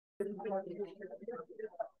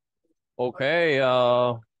Okay,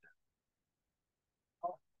 yeah.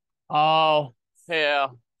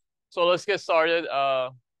 So let's get started.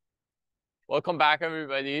 Welcome back,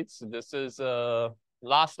 everybody. This is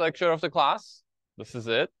last lecture of the class. This is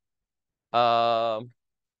it. So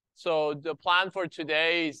the plan for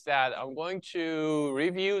today is that I'm going to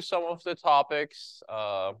review some of the topics,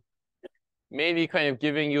 maybe kind of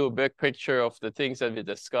giving you a big picture of the things that we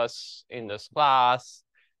discuss in this class,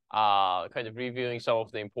 kind of reviewing some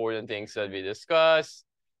of the important things that we discussed.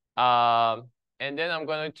 And then I'm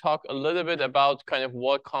going to talk a little bit about kind of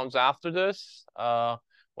what comes after this.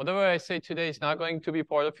 Whatever I say today is not going to be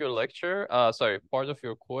part of your lecture, part of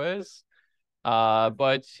your quiz.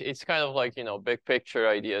 But it's kind of like, big picture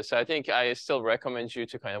ideas. So I think I still recommend you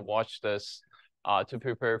to kind of watch this to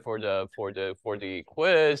prepare for the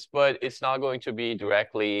quiz, but it's not going to be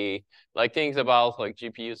directly like things about like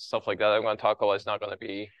GPUs, stuff like that I'm going to talk about. It's not going to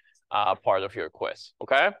be part of your quiz.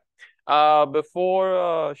 Okay.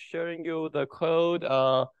 Before sharing you the code,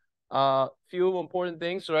 few important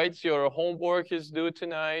things, right? So your homework is due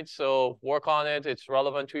tonight, so work on it. It's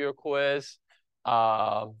relevant to your quiz.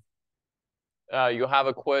 You have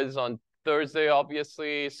a quiz on Thursday,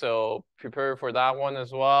 obviously, so prepare for that one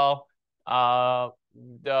as well. The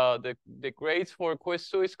grades for quiz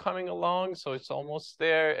 2 is coming along, so it's almost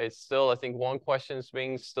there. It's still, I think, one question is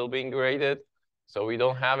still being graded, so we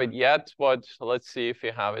don't have it yet, but let's see if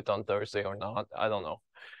you have it on Thursday or not. I don't know.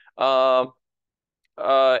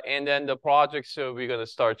 And then the projects, so we're gonna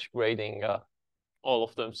start grading all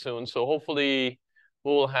of them soon. So hopefully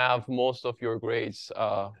we'll have most of your grades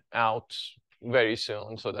out very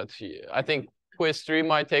soon. So that's, I think quiz 3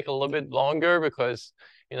 might take a little bit longer because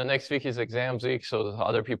next week is exams week, so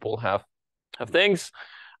other people have things.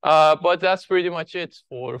 But that's pretty much it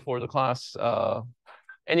for the class.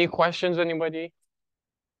 Any questions, anybody?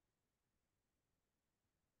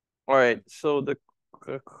 All right, so the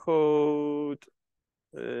code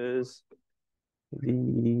is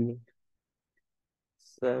the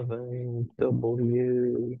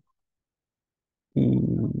 7W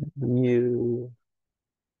EU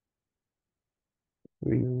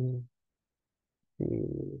 3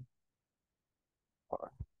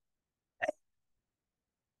 R.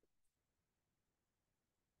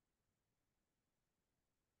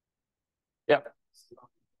 Yeah.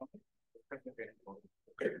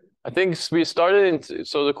 I think we started in,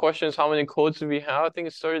 so the question is how many codes do we have? I think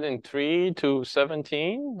it started in 3 to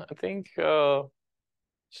 17, I think. So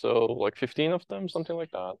like 15 of them, something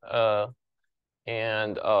like that.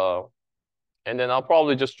 And then I'll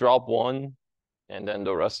probably just drop one and then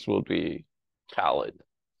the rest will be valid.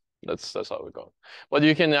 That's how we go. But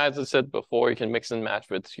you can, as I said before, you can mix and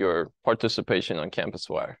match with your participation on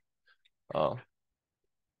CampusWire. I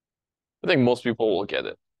think most people will get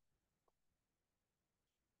it.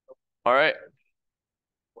 All right.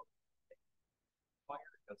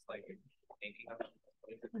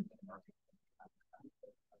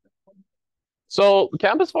 So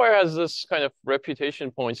CampusWire has this kind of reputation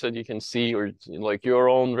points that you can see, or like your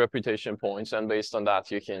own reputation points, and based on that,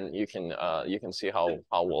 you can see how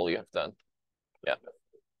well you have done. Yeah.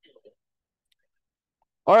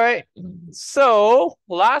 All right. So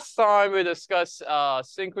last time we discussed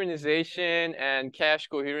synchronization and cache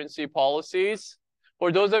coherency policies.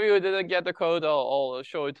 For those of you who didn't get the code, I'll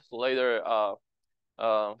show it later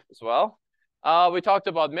as well. We talked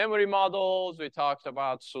about memory models. We talked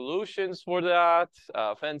about solutions for that,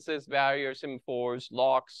 fences, barriers, semaphores,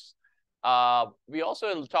 locks. We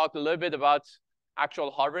also talked a little bit about actual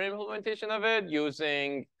hardware implementation of it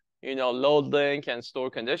using, load link and store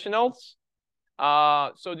conditionals.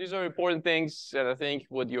 So these are important things, and I think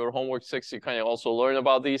with your homework 6, you kind of also learn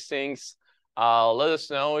about these things. Let us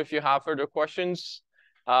know if you have further questions.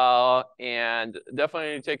 And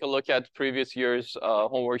definitely take a look at previous year's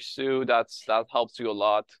homework too. That helps you a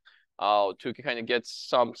lot to kind of get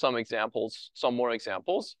some examples, some more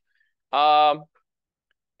examples.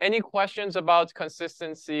 Any questions about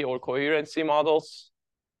consistency or coherency models?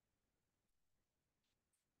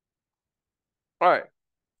 All right.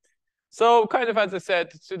 So kind of as I said,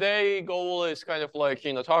 today goal is kind of like,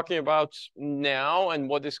 talking about now and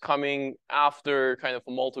what is coming after kind of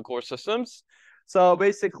multi-core systems. So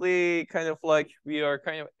basically kind of like we are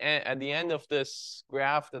kind of at the end of this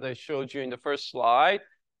graph that I showed you in the first slide.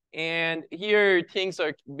 And here things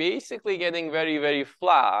are basically getting very, very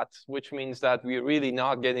flat, which means that we're really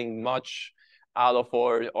not getting much out of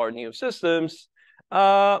our new systems.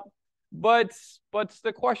 But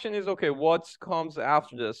the question is, okay, what comes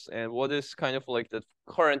after this, and what is kind of like the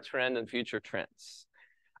current trend and future trends?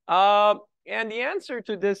 And the answer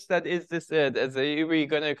to this, that is this it? Is we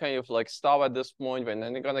gonna kind of like stop at this point when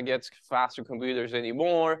they're gonna get faster computers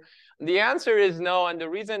anymore? The answer is no, and the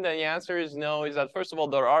reason that the answer is no is that first of all,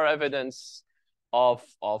 there are evidence of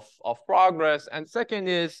progress, and second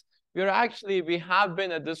is we have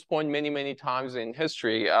been at this point many times in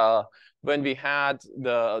history. When we had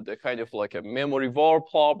the kind of like a memory war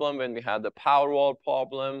problem, when we had the power war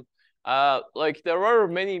problem, like there were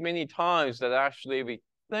many times that actually we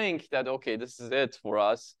think that, okay, this is it for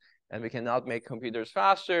us and we cannot make computers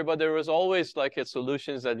faster, but there was always like a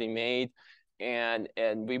solutions that we made and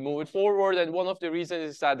we move it forward. And one of the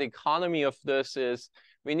reasons is that the economy of this is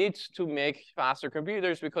we need to make faster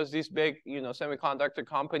computers because these big, semiconductor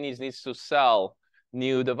companies needs to sell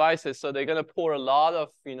new devices. So they're going to pour a lot of,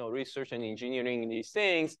 research and engineering in these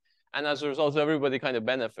things. And as a result, everybody kind of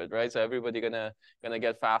benefit, right? So everybody gonna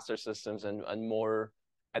get faster systems and more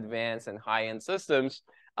advanced and high-end systems.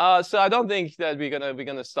 So I don't think that we're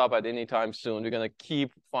gonna stop at any time soon. We're gonna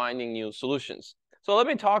keep finding new solutions. So let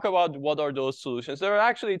me talk about what are those solutions. There are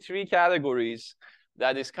actually three categories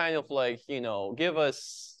that is kind of like, give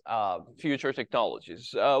us future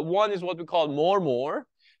technologies. One is what we call more.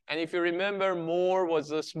 And if you remember, more was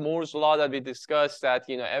this Moore's law that we discussed that,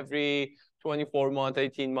 every 24 months,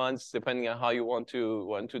 18 months, depending on how you want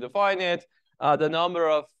to define it, the number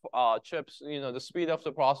of chips, the speed of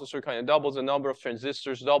the processor kind of doubles, the number of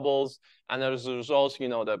transistors doubles, and as a result,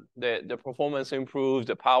 the performance improves,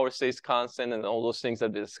 the power stays constant, and all those things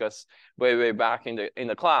that we discussed way back in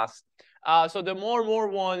the class. So the more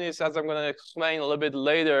one is, as I'm going to explain a little bit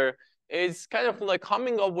later, is kind of like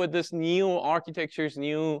coming up with this new architectures,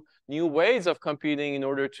 new ways of computing in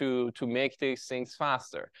order to make these things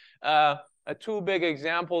faster. Two big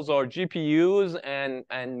examples are GPUs and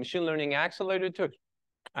machine learning accelerators.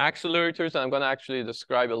 And I'm going to actually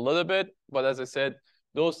describe a little bit, but as I said,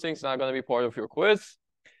 those things are going to be part of your quiz.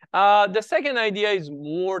 The second idea is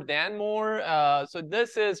more than more. So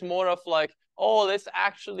this is more of like, oh, let's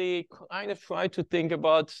actually kind of try to think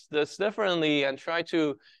about this differently and try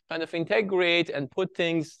to kind of integrate and put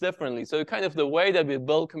things differently. So kind of the way that we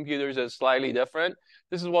build computers is slightly different.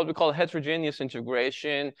 This is what we call heterogeneous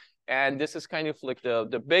integration. And this is kind of like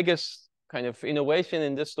the biggest kind of innovation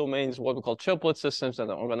in this domain is what we call chiplet systems,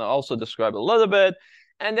 and I'm going to also describe a little bit.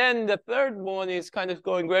 And then the third one is kind of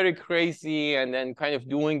going very crazy and then kind of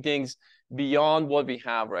doing things beyond what we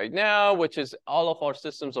have right now, which is all of our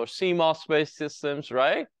systems are CMOS-based systems,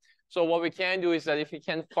 right? So what we can do is that if we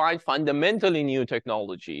can find fundamentally new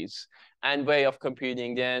technologies and way of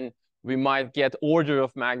computing, then we might get order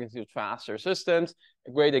of magnitude faster systems.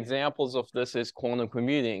 Great examples of this is quantum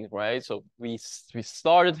computing, right? So we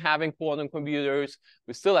started having quantum computers.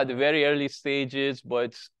 We're still at the very early stages,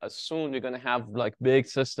 but soon we're going to have like big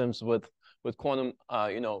systems with quantum,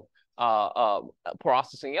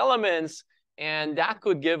 processing elements, and that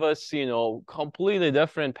could give us, completely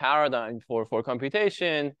different paradigm for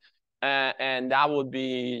computation. And that would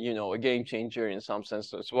be, a game changer in some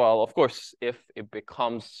sense as well. Of course, if it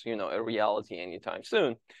becomes, a reality anytime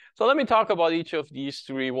soon. So let me talk about each of these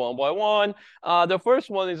three one by one. The first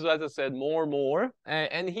one is, as I said, more.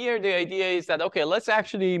 And here the idea is that, okay, let's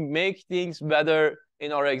actually make things better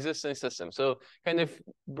in our existing system. So kind of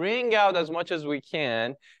bring out as much as we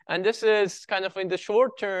can. And this is kind of in the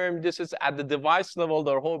short term, this is at the device level,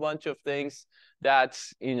 there are a whole bunch of things that,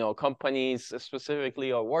 companies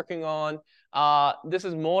specifically are working on. This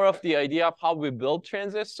is more of the idea of how we build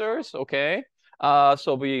transistors, okay?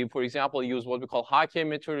 So we, for example, use what we call high-K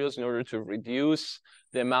materials in order to reduce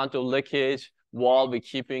the amount of leakage while we're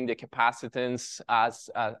keeping the capacitance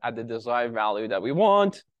at the desired value that we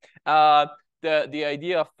want. The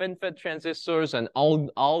idea of FinFET transistors and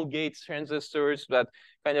all gates transistors, that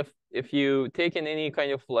kind of, if you taken any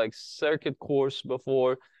kind of like circuit course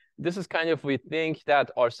before, this is kind of, we think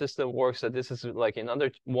that our system works, that this is like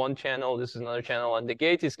another one channel, this is another channel, and the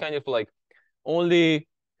gate is kind of like only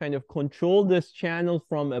kind of control this channel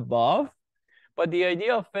from above. But the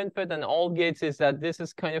idea of FinFET and all gates is that this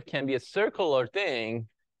is kind of can be a circular thing,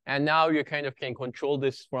 and now you kind of can control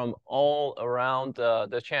this from all around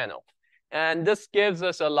the channel. And this gives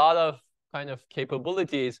us a lot of kind of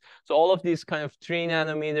capabilities. So all of these kind of 3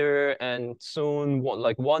 nanometer and soon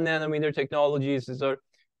like 1 nanometer technologies, these are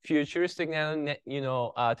futuristic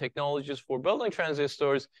technologies for building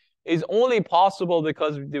transistors, is only possible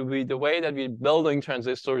because the way that we're building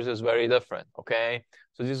transistors is very different, okay?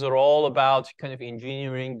 So these are all about kind of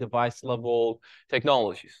engineering device level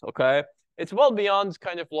technologies, okay? It's well beyond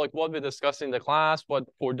kind of like what we discussed in the class, but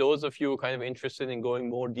for those of you kind of interested in going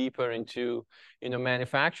more deeper into,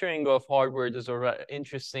 manufacturing of hardware, those are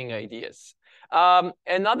interesting ideas.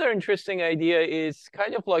 Another interesting idea is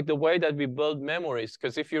kind of like the way that we build memories.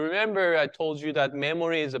 Because if you remember, I told you that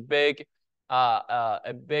memory is a big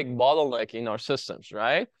bottleneck in our systems,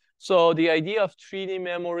 right? So the idea of 3D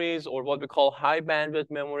memories, or what we call high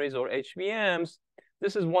bandwidth memories, or HBMs,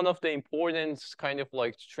 this is one of the important kind of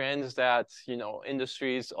like trends that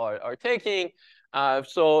industries are taking.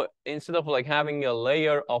 So instead of like having a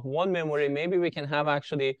layer of one memory, maybe we can have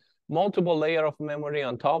actually multiple layer of memory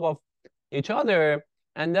on top of each other.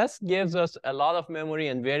 And that gives us a lot of memory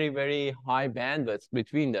and very, very high bandwidth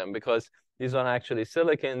between them, because these are actually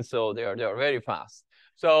silicon, so they are very fast.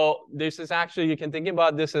 So this is actually, you can think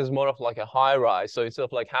about this as more of like a high rise. So instead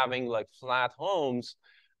of like having like flat homes,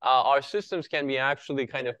 our systems can be actually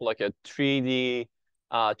kind of like a 3D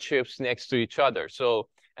chips next to each other. So,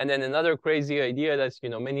 and then another crazy idea that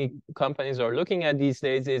many companies are looking at these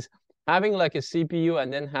days is having like a CPU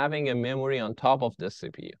and then having a memory on top of the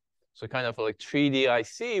CPU. So kind of like 3D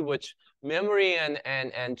IC, which memory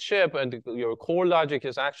and chip and your core logic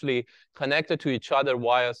is actually connected to each other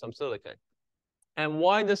via some silicon. And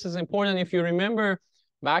why this is important, if you remember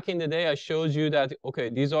back in the day, I showed you that, okay,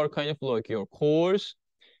 these are kind of like your cores,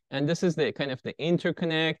 and this is the kind of the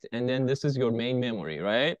interconnect, and then this is your main memory,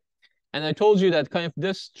 right? And I told you that kind of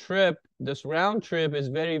this round trip is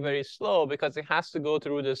very, very slow because it has to go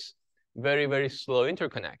through this very, very slow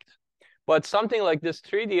interconnect. But something like this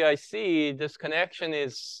 3D IC, this connection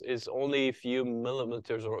is only a few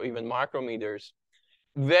millimeters or even micrometers,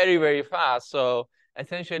 very, very fast. So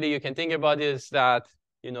essentially, you can think about this that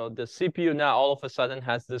the CPU now all of a sudden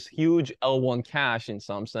has this huge L1 cache in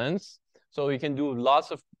some sense. So you can do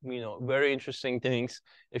lots of very interesting things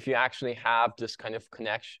if you actually have this kind of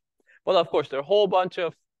connection. But of course, there are a whole bunch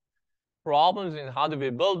of problems in how do we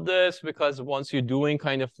build this, because once you're doing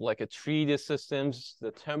kind of like a 3D systems,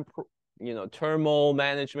 the thermal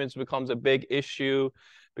management becomes a big issue,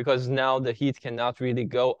 because now the heat cannot really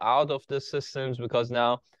go out of the systems, because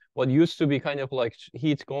now what used to be kind of like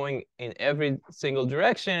heat going in every single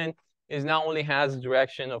direction is now only has a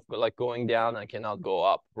direction of like going down and cannot go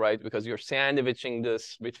up, right? Because you're sandwiching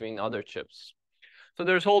this between other chips. So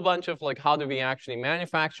there's a whole bunch of like, how do we actually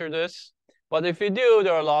manufacture this? But if you do,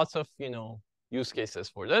 there are lots of, use cases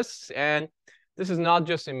for this. And this is not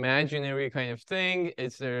just imaginary kind of thing.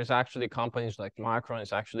 There's actually companies like Micron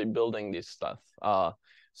is actually building this stuff.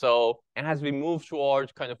 So as we move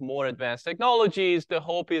towards kind of more advanced technologies, the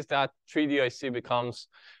hope is that 3D IC becomes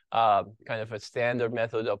kind of a standard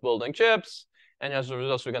method of building chips. And as a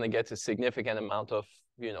result, we're going to get a significant amount of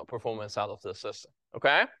performance out of the system.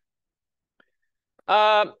 Okay.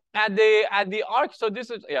 At the arc, so this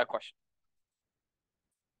is question.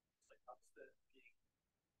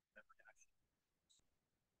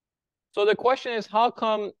 So the question is, how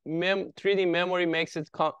come 3D memory makes it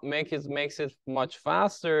much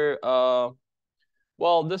faster?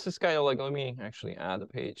 Well, this is kind of like, let me actually add a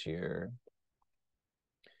page here.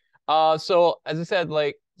 So as I said,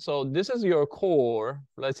 so this is your core.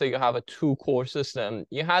 Let's say you have a 2-core system.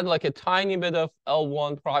 You had like a tiny bit of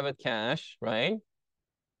L1 private cache, right?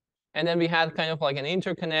 And then we had kind of like an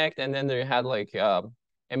interconnect, and then you had like a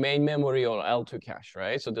main memory or L2 cache,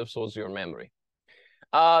 right? So this was your memory.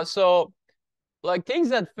 So like things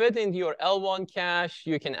that fit into your L1 cache,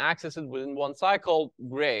 you can access it within one cycle,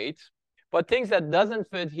 great. But things that doesn't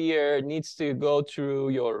fit here needs to go through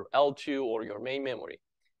your L2 or your main memory.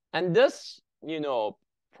 And this,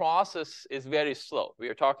 process is very slow. We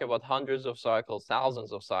are talking about hundreds of cycles,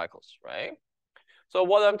 thousands of cycles, right? So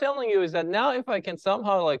what I'm telling you is that now if I can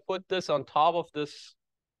somehow like put this on top of this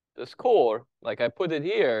core, like I put it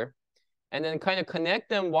here, and then kind of connect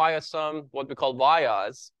them via some what we call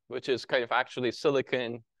vias, which is kind of actually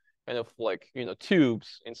silicon kind of like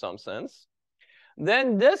tubes in some sense,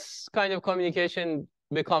 then this kind of communication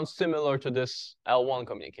becomes similar to this L1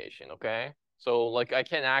 communication, okay? So like I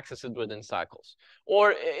can access it within cycles.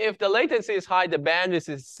 Or if the latency is high, the bandwidth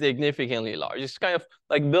is significantly large. It's kind of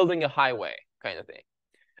like building a highway kind of thing.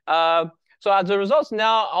 So as a result,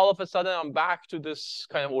 now all of a sudden I'm back to this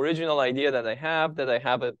kind of original idea that I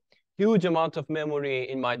have a huge amount of memory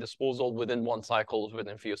in my disposal within one cycle,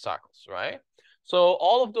 within a few cycles, right? So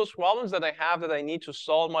all of those problems that I have that I need to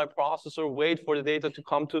solve my processor, wait for the data to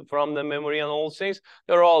come from the memory and all those things,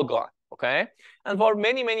 they're all gone, okay? And for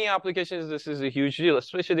many, many applications, this is a huge deal,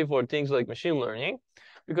 especially for things like machine learning,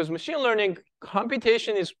 because machine learning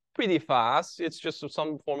computation is pretty fast. It's just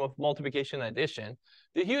some form of multiplication addition.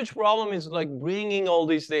 The huge problem is like bringing all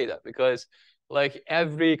these data, because like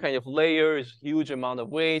every kind of layer is a huge amount of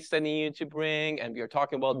weights that you need to bring, and we are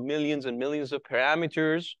talking about millions and millions of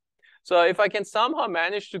parameters. So if I can somehow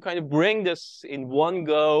manage to kind of bring this in one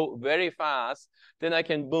go very fast, then I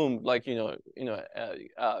can boom, like,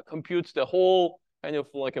 compute the whole kind of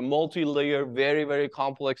like a multi-layer, very, very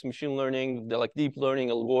complex machine learning, like deep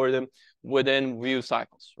learning algorithm within few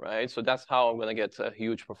cycles, right? So that's how I'm gonna get a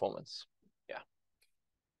huge performance. Yeah.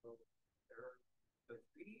 So there are the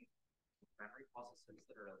three memory processors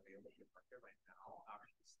that are available in the market right now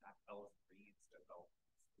actually stack L3 instead of L.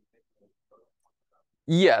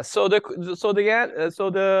 Yeah. So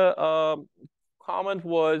the comment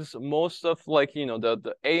was most of like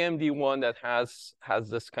the AMD one that has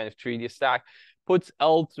this kind of 3D stack puts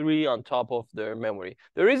L3 on top of their memory.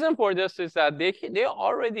 The reason for this is that they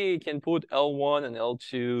already can put L1 and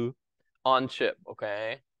L2 on chip.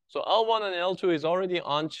 Okay. So L1 and L2 is already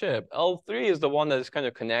on chip. L3 is the one that is kind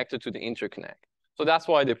of connected to the interconnect. So that's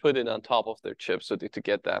why they put it on top of their chip so to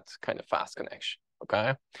get that kind of fast connection.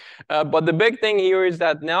 Okay. But the big thing here is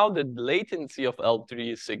that now the latency of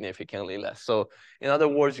L3 is significantly less. So in other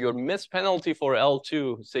words, your miss penalty for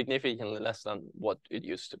L2 is significantly less than what it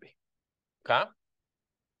used to be. Okay.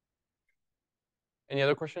 Any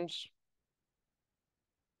other questions?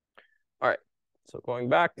 All right. So going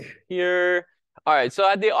back here. All right. So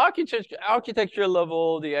at the architecture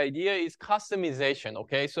level, the idea is customization.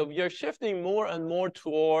 Okay. So we are shifting more and more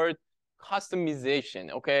toward customization.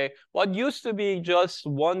 Okay. What used to be just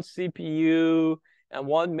one CPU and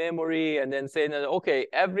one memory, and then saying that okay,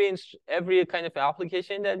 every kind of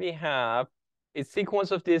application that we have is sequence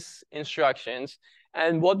of these instructions.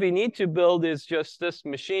 And what we need to build is just this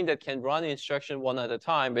machine that can run instruction one at a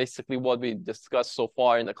time, basically what we discussed so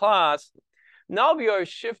far in the class. Now we are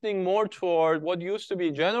shifting more toward what used to be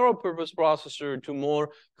general purpose processor to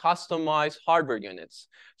more customized hardware units.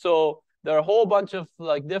 So there are a whole bunch of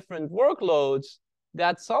like different workloads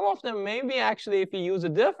that some of them maybe actually if you use a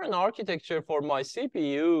different architecture for my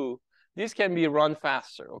CPU, these can be run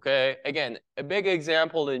faster, okay? Again, a big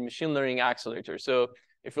example in machine learning accelerator. So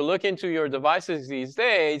if you look into your devices these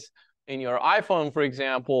days, in your iPhone, for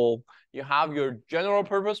example, you have your general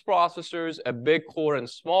purpose processors, a big core and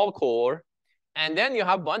small core, and then you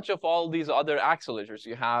have a bunch of all these other accelerators.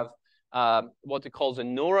 You have what it calls a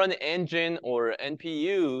neuron engine or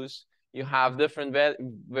NPUs. You have different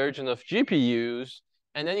versions of GPUs,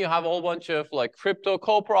 and then you have a whole bunch of like crypto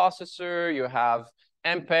coprocessor. You have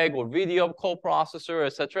MPEG or video coprocessor,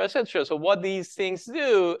 et cetera, et cetera. So what these things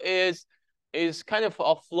do is kind of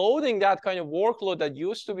offloading that kind of workload that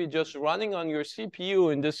used to be just running on your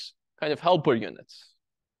CPU in this kind of helper units.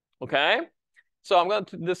 Okay? So I'm going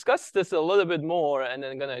to discuss this a little bit more, and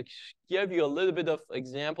then I'm going to give you a little bit of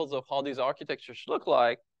examples of how these architectures look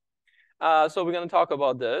like. So we're going to talk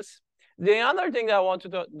about this. The other thing that I want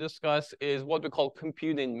to discuss is what we call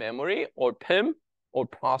compute in memory, or PIM, or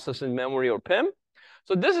process in memory, or PIM.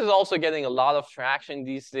 So this is also getting a lot of traction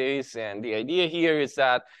these days, and the idea here is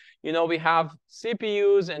that we have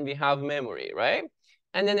CPUs and we have memory, right?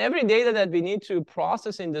 And then every data that we need to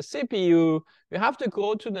process in the CPU, we have to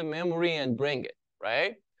go to the memory and bring it,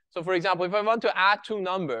 right? So for example, if I want to add two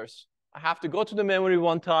numbers, I have to go to the memory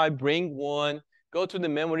one time, bring one, go to the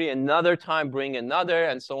memory another time, bring another,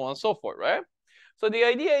 and so on and so forth, right? So the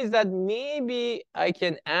idea is that maybe I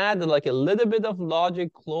can add like a little bit of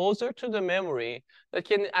logic closer to the memory that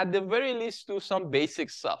can at the very least do some basic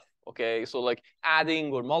stuff. Okay, so like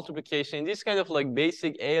adding or multiplication, these kind of like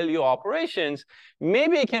basic ALU operations,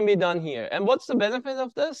 maybe it can be done here. And what's the benefit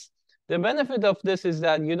of this? The benefit of this is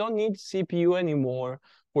that you don't need CPU anymore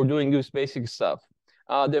for doing this basic stuff.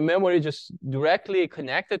 The memory just directly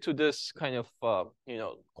connected to this kind of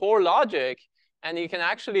core logic. And you can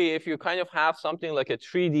actually, if you kind of have something like a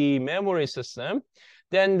 3D memory system,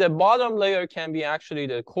 then the bottom layer can be actually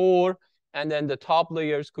the core, and then the top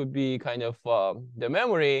layers could be kind of the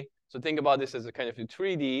memory. So think about this as a kind of a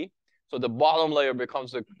 3D. So the bottom layer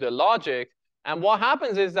becomes the logic. And what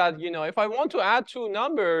happens is that, if I want to add two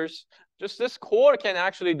numbers, just this core can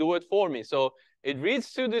actually do it for me. So it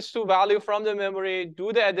reads to this two value from the memory,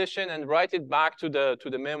 do the addition, and write it back to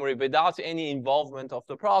the memory without any involvement of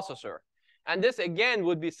the processor. And this, again,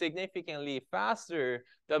 would be significantly faster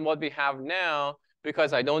than what we have now,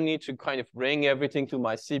 because I don't need to kind of bring everything to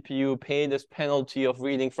my CPU, pay this penalty of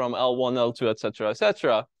reading from L1, L2, et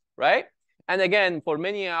cetera, right? And again, for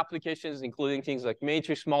many applications, including things like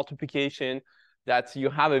matrix multiplication, that you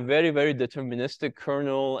have a very, very deterministic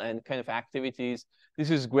kernel and kind of activities, this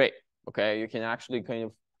is great, okay? You can actually kind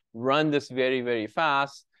of run this very, very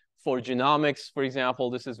fast. For genomics, for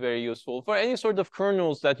example, this is very useful. For any sort of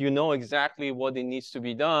kernels that you know exactly what it needs to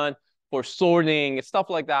be done, for sorting,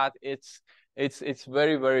 stuff like that, it's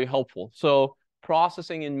very, very helpful. So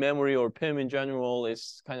processing in memory or PIM in general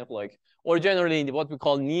is kind of like, or generally what we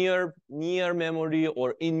call near memory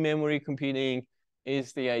or in-memory computing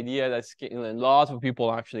is the idea that's lots of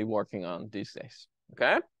people actually working on these days,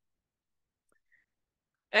 okay?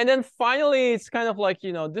 And then finally, it's kind of like,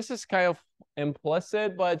 this is kind of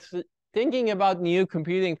implicit, but thinking about new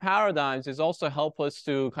computing paradigms is also help us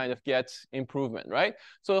to kind of get improvement, right?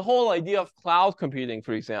 So the whole idea of cloud computing,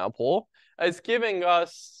 for example, is giving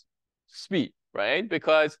us speed, right?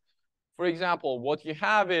 Because, for example, what you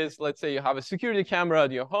have is, let's say you have a security camera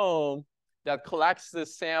at your home that collects the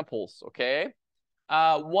samples, okay?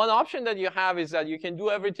 One option that you have is that you can do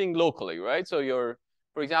everything locally, right? So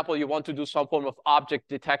for example, you want to do some form of object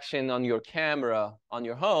detection on your camera on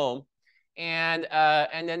your home, and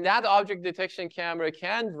then that object detection camera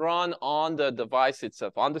can run on the device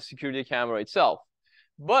itself, on the security camera itself.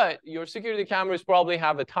 But your security cameras probably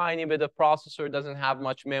have a tiny bit of processor, doesn't have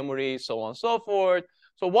much memory, so on and so forth.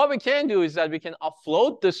 So what we can do is that we can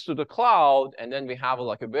upload this to the cloud, and then we have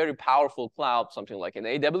like a very powerful cloud, something like an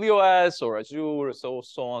AWS or Azure, or so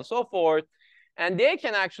on and so forth. And they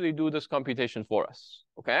can actually do this computation for us,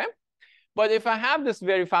 okay? But if I have this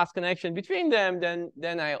very fast connection between them,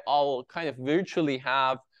 then I'll kind of virtually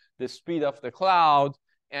have the speed of the cloud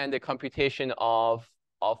and the computation of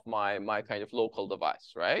my kind of local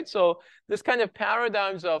device, right? So this kind of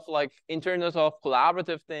paradigms of like Internet of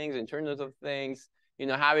collaborative things, Internet of things,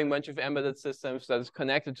 having a bunch of embedded systems that is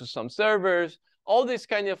connected to some servers, all these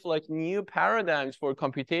kind of like new paradigms for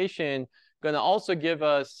computation gonna also give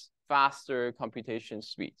us faster computation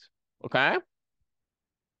speed, okay?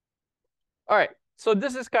 All right, so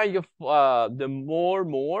this is kind of the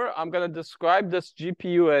more. I'm gonna describe this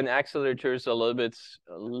GPU and accelerators a little bit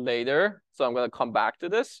later, so I'm gonna come back to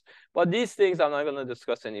this. But these things I'm not gonna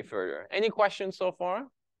discuss any further. Any questions so far?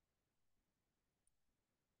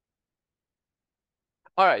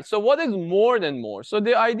 All right, so what is more than more? So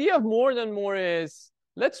the idea of more than more is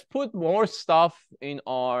let's put more stuff in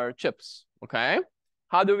our chips, okay?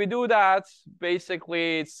 How do we do that?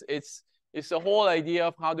 Basically, it's the whole idea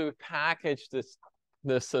of how do we package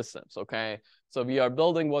the systems, okay? So we are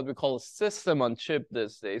building what we call a system on chip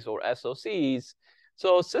these days, or SoCs.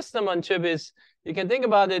 So system on chip is, you can think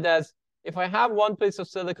about it as, if I have one piece of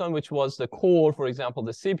silicon, which was the core, for example,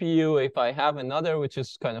 the CPU, if I have another, which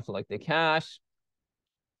is kind of like the cache,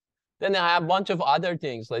 then I have a bunch of other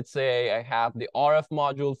things. Let's say I have the RF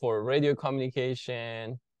module for radio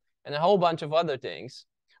communication and a whole bunch of other things.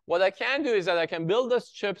 What I can do is that I can build those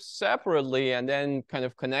chips separately and then kind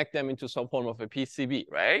of connect them into some form of a PCB,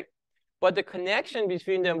 right? But the connection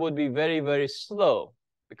between them would be very, very slow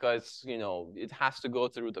because, it has to go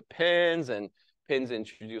through the pins, and pins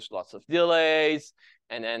introduce lots of delays.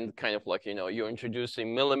 And then kind of like, you're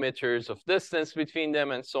introducing millimeters of distance between them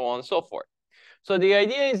and so on and so forth. So the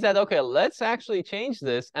idea is that, okay, let's actually change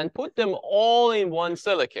this and put them all in one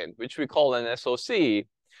silicon, which we call an SoC.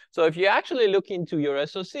 So if you actually look into your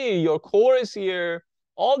SoC, your core is here.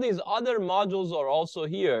 All these other modules are also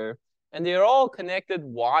here. And they're all connected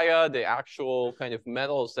via the actual kind of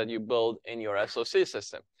metals that you build in your SoC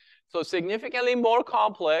system. So significantly more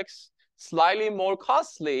complex, slightly more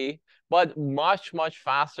costly, but much, much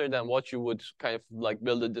faster than what you would kind of like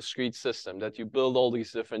build a discrete system, that you build all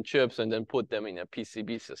these different chips and then put them in a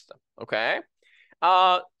PCB system, okay?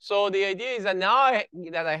 So the idea is that now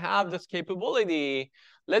that I have this capability,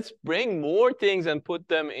 let's bring more things and put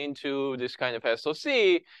them into this kind of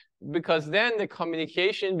SoC, because then the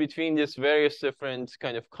communication between these various different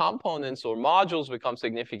kind of components or modules become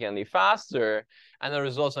significantly faster. And the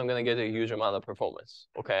results, I'm going to get a huge amount of performance,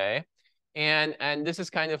 okay? And this is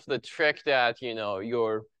kind of the trick that,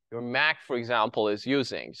 your Mac, for example, is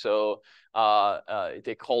using. So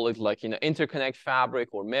they call it like, interconnect fabric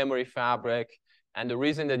or memory fabric. And the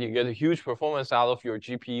reason that you get a huge performance out of your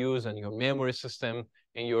GPUs and your memory system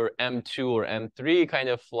in your M2 or M3 kind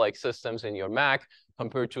of like systems in your Mac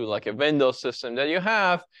compared to like a Windows system that you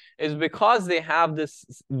have is because they have this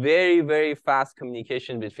very, very fast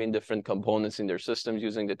communication between different components in their systems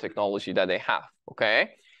using the technology that they have, okay?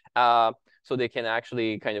 So they can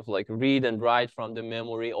actually kind of like read and write from the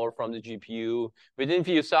memory or from the GPU within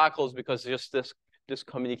few cycles, because just this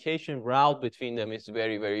communication route between them is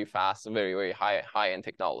very, very fast and very, very high-end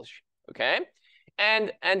technology, okay?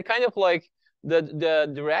 And kind of like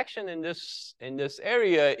the direction in this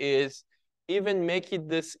area is even making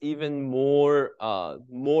this even more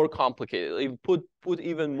complicated. Put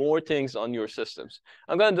even more things on your systems.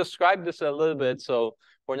 I'm going to describe this a little bit, so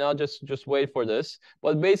for now, just wait for this.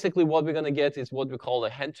 But basically, what we're going to get is what we call a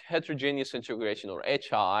heterogeneous integration, or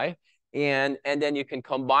HI. And then you can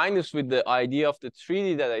combine this with the idea of the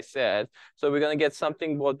 3D that I said. So we're going to get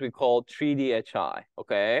something what we call 3D HI,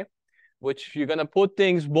 okay? Which you're going to put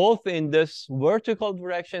things both in this vertical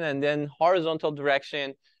direction and then horizontal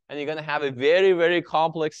direction. And you're going to have a very, very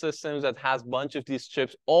complex system that has a bunch of these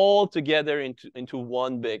chips all together into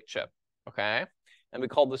one big chip, okay? And we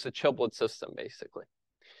call this a chiplet system, basically.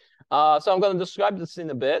 So I'm going to describe this in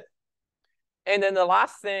a bit. And then the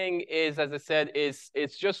last thing is, as I said,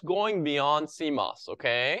 it's just going beyond CMOS,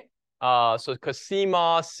 okay? So because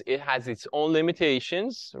CMOS, it has its own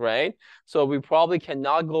limitations, right? So we probably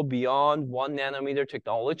cannot go beyond 1 nanometer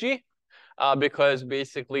technology because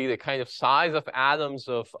basically the kind of size of atoms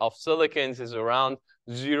of silicons is around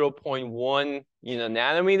 0.1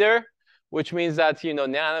 nanometer, which means that 1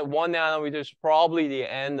 nanometer is probably the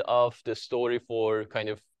end of the story for kind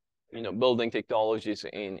of building technologies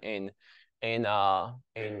in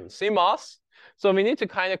CMOS. So we need to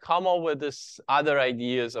kind of come up with this other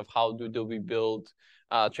ideas of how do we build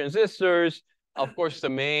transistors. Of course, the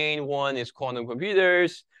main one is quantum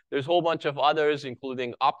computers. There's a whole bunch of others,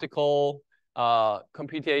 including optical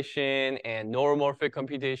computation and neuromorphic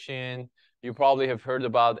computation. You probably have heard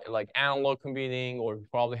about like analog computing, or you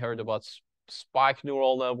probably heard about spike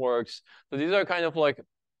neural networks. So these are kind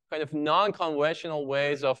of non-conventional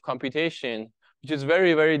ways of computation, which is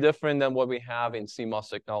very, very different than what we have in CMOS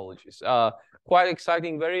technologies. Quite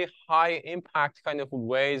exciting, very high impact kind of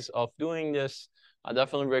ways of doing this. I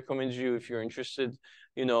definitely recommend you if you're interested,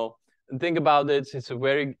 think about it. It's a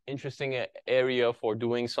very interesting area for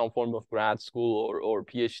doing some form of grad school or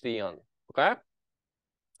PhD on, okay?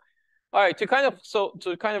 All right, to kind of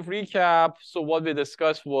recap, so what we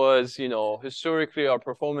discussed was, historically our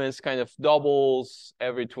performance kind of doubles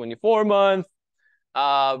every 24 months.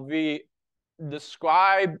 We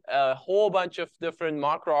describe a whole bunch of different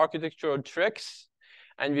microarchitectural tricks,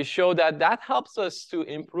 and we show that helps us to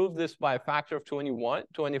improve this by a factor of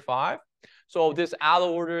 25. So this out of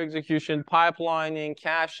order execution, pipelining,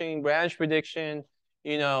 caching, branch prediction,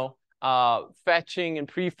 fetching and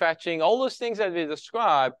prefetching, all those things that we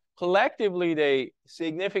describe, collectively, they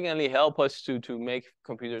significantly help us to make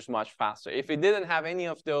computers much faster. If we didn't have any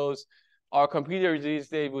of those, our computers these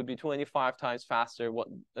days would be 25 times faster,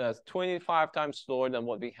 25 times slower than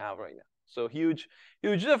what we have right now. So huge,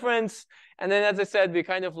 huge difference. And then, as I said, we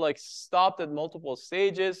kind of stopped at multiple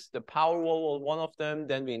stages. The Powerwall was one of them.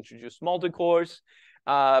 Then we introduced multi-cores.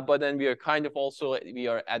 But then we are we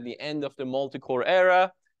are at the end of the multi-core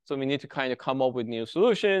era. So we need to kind of come up with new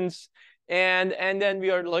solutions. And then we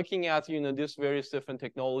are looking at, these various different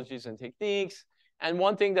technologies and techniques. And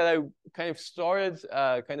one thing that I kind of started,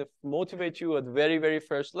 kind of motivate you at the very, very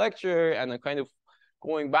first lecture, and I'm kind of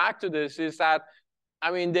going back to this, is that,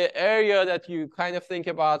 the area that you kind of think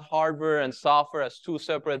about hardware and software as two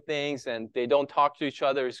separate things and they don't talk to each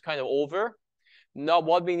other is kind of over. Now,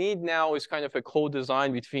 what we need now is kind of a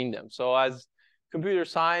co-design between them. So as computer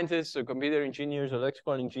scientists or computer engineers,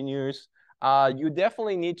 electrical engineers, you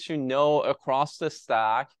definitely need to know across the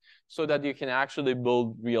stack so that you can actually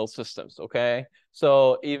build real systems, okay?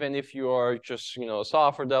 So even if you are just, a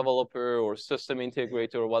software developer or system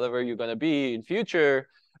integrator or whatever you're going to be in future,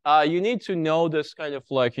 you need to know this kind of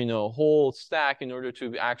whole stack in order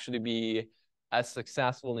to actually be a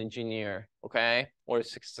successful engineer, okay? Or a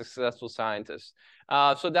successful scientist.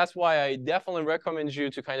 So that's why I definitely recommend you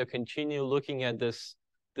to kind of continue looking at this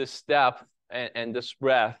depth and this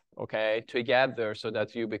breadth, okay, together so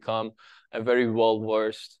that you become a very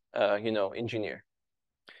well-versed, engineer.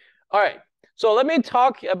 All right, so let me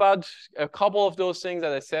talk about a couple of those things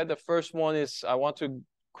that I said. The first one is I want to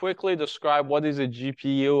quickly describe what is a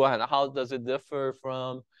GPU and how does it differ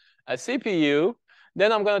from a CPU.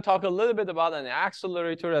 Then I'm going to talk a little bit about an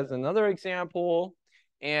accelerator as another example,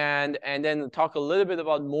 and then talk a little bit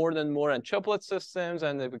about more and chiplet systems,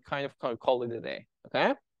 and then we kind of call it a day,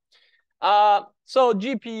 okay? So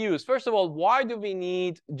GPUs, first of all, why do we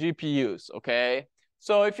need GPUs, okay?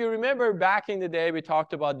 So if you remember back in the day, we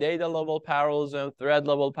talked about data level parallelism, thread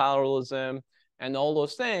level parallelism, and all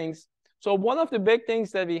those things. So one of the big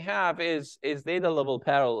things that we have is data level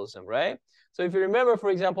parallelism, right? So if you remember, for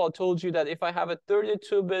example, I told you that if I have a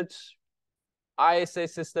 32-bit ISA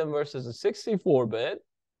system versus a 64-bit,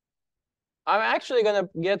 I'm actually going to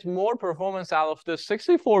get more performance out of the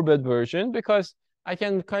 64-bit version because I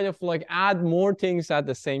can kind of add more things at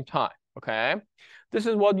the same time, okay? This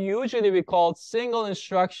is what usually we call single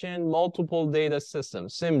instruction multiple data system,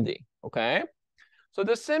 SIMD, okay? So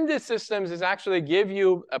the SIMD systems is actually give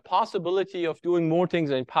you a possibility of doing more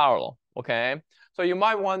things in parallel, okay? So you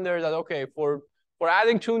might wonder that, okay, for For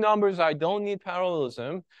adding two numbers, I don't need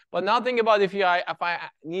parallelism. But now think about if I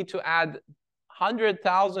need to add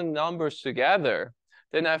 100,000 numbers together,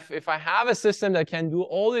 then if I have a system that can do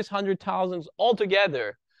all these 100,000s all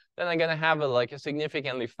together, then I'm gonna have a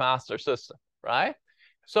significantly faster system, right?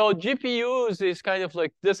 So GPUs is kind of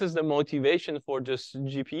like, this is the motivation for just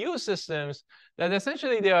GPU systems, that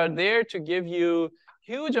essentially they are there to give you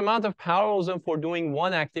huge amount of parallelism for doing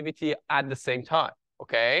one activity at the same time,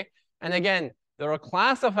 okay? And again, there are a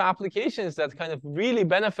class of applications that kind of really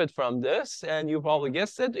benefit from this, and you probably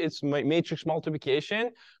guessed it, it's matrix multiplication,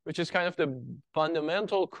 which is kind of the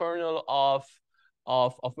fundamental kernel of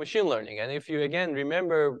machine learning. And if you, again,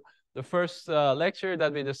 remember the first lecture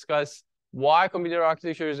that we discussed, why computer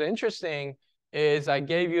architecture is interesting, is I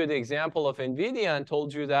gave you the example of NVIDIA and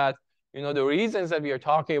told you that, you know, the reasons that we are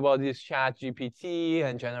talking about this chat GPT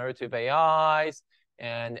and generative AIs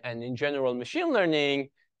and in general machine learning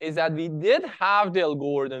is that we did have the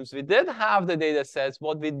algorithms, we did have the data sets.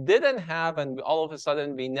 What we didn't have, and all of a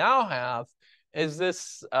sudden we now have, is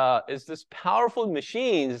this powerful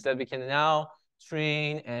machines that we can now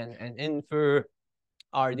train and infer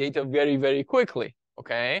our data very, very quickly,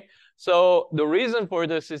 okay? So the reason for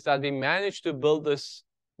this is that we managed to build this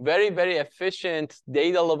very, very efficient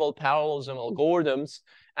data level parallelism algorithms.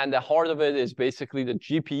 And the heart of it is basically the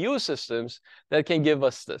GPU systems that can give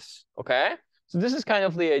us this, okay? So this is kind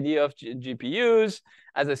of the idea of GPUs.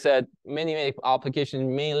 As I said, many applications,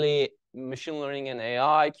 mainly machine learning and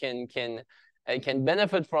AI, can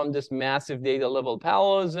benefit from this massive data level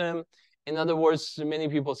parallelism. In other words, many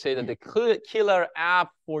people say that the killer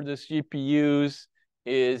app for this GPUs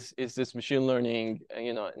is this machine learning,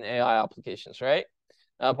 you know, and AI applications, right?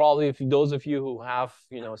 Probably if those of you who have,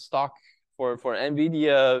 you know, stock for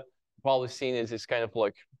NVIDIA, probably seen it is kind of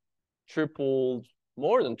like tripled,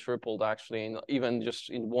 more than tripled actually, in even just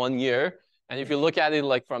in 1 year. And if you look at it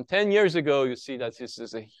like from 10 years ago, you see that this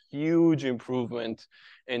is a huge improvement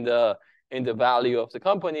in the value of the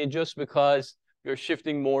company, just because you're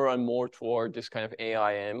shifting more and more toward this kind of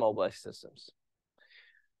AI and ML-based systems.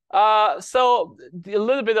 So a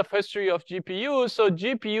little bit of history of GPUs. So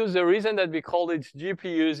GPUs, the reason that we call it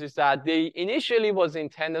GPUs is that they initially was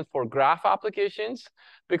intended for graph applications,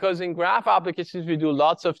 because in graph applications, we do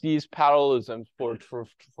lots of these parallelisms for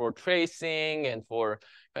tracing and for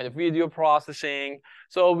kind of video processing.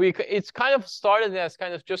 So it's kind of started as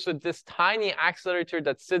kind of just this tiny accelerator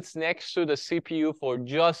that sits next to the CPU for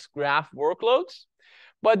just graph workloads.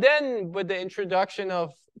 But then with the introduction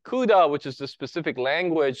of CUDA, which is the specific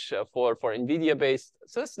language for NVIDIA-based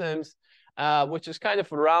systems, which is kind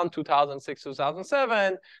of around 2006,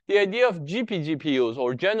 2007, the idea of GPGPUs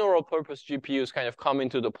or general purpose GPUs kind of come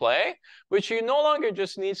into the play, which you no longer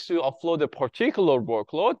just needs to offload a particular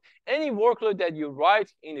workload. Any workload that you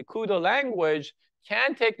write in the CUDA language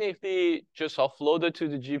can technically just offload it to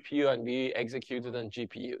the GPU and be executed on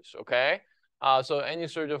GPUs, okay? So any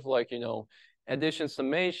sort of like, you know, addition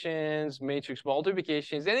summations, matrix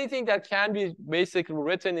multiplications, anything that can be basically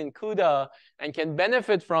written in CUDA and can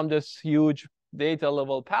benefit from this huge data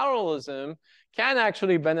level parallelism can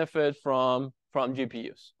actually benefit from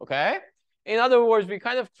GPUs, okay? In other words, we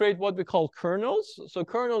kind of create what we call kernels. So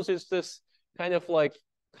kernels is this kind of like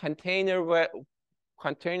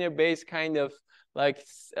container-based kind of like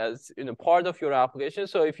as in a part of your application.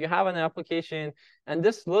 So if you have an application and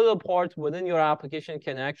this little part within your application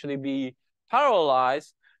can actually be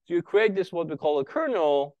parallelized, so you create this what we call a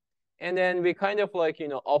kernel, and then we kind of like, you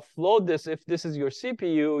know, offload this. If this is your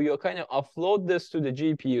CPU, you'll kind of offload this to the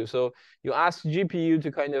GPU. So you ask GPU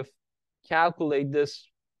to kind of calculate this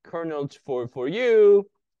kernel for you,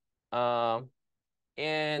 and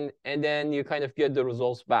then you kind of get the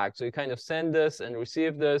results back. So you kind of send this and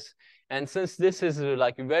receive this. And since this is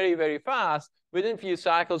like very, very fast, within a few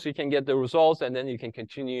cycles, you can get the results, and then you can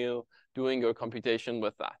continue doing your computation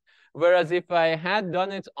with that. Whereas if I had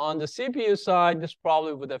done it on the CPU side, this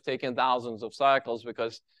probably would have taken thousands of cycles,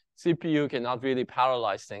 because CPU cannot really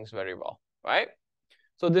parallelize things very well, right?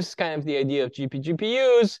 So this is kind of the idea of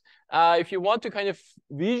GPUs. If you want to kind of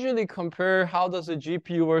visually compare how does a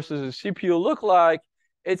GPU versus a CPU look like,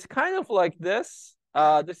 it's kind of like this.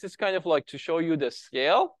 This is kind of like to show you the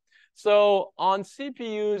scale. So on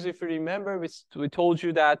CPUs, if you remember, we told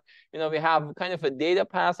you that, you know, we have kind of a data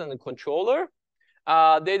path and a controller.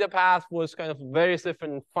 Data path was kind of various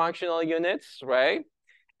different functional units, right?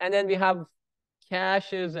 And then we have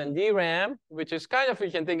caches and DRAM, which is kind of,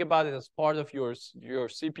 you can think about it as part of your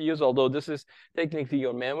CPUs, although this is technically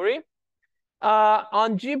your memory.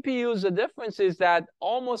 On GPUs, the difference is that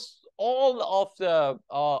almost all of the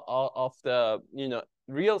you know,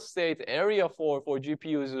 real estate area for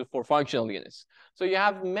GPUs is for functional units. So you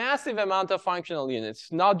have massive amount of functional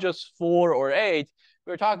units, not just 4 or 8.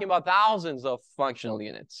 We're talking about thousands of functional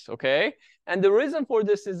units, okay? And the reason for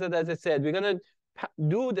this is that, as I said, we're going to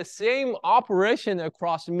do the same operation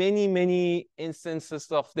across many, many instances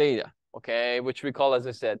of data, okay? Which we call, as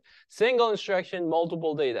I said, single instruction,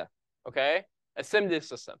 multiple data, okay? A SIMD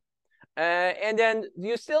system. And then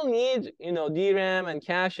you still need, DRAM and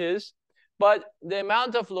caches, but the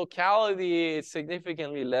amount of locality is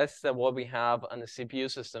significantly less than what we have on the CPU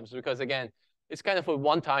systems, because again, it's kind of a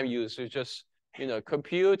one-time use. You just,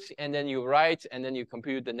 compute, and then you write, and then you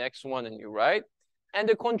compute the next one, and you write. And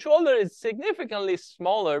the controller is significantly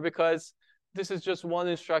smaller because this is just one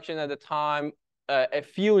instruction at a time, a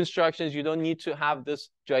few instructions. You don't need to have this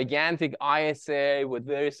gigantic ISA with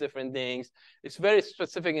various different things. It's very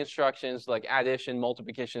specific instructions like addition,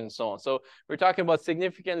 multiplication, and so on. So we're talking about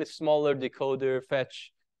significantly smaller decoder,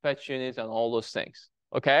 fetch units, and all those things,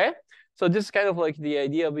 okay? So this is kind of like the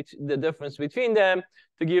idea of the difference between them.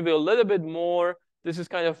 To give you a little bit more, this is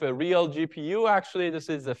kind of a real GPU, actually. This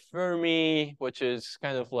is a Fermi, which is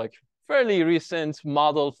kind of like fairly recent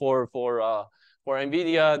model for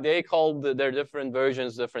NVIDIA. They called their different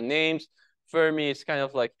versions different names. Fermi is kind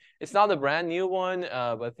of like, it's not a brand new one,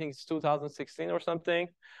 but I think it's 2016 or something.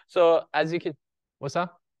 So as you can, what's that?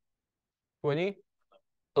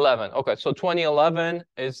 2011. Okay, so 2011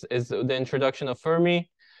 is the introduction of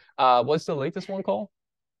Fermi. What's the latest one called?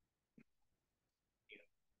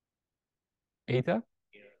 Eta?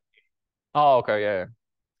 Oh, okay,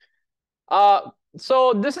 yeah.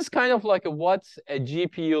 So this is kind of like what a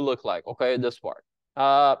GPU look like, okay, this part.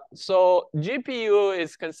 So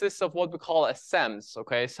GPU consists of what we call SMs,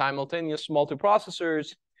 okay, simultaneous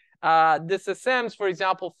multiprocessors. This SMs, for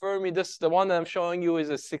example, Fermi, the one that I'm showing you is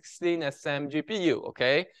a 16 SM GPU,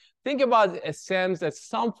 okay? Think about SMs as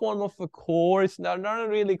some form of a core. It's not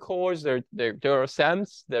really cores. They're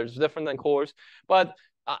SMs. They're different than cores. But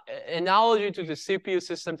analogy to the CPU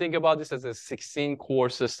system, think about this as a 16-core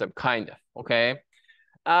system, kind of, okay?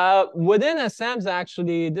 Within SMs,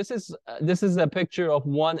 actually, this is a picture of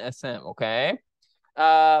one SM, okay?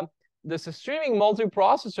 This streaming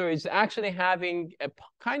multiprocessor is actually having a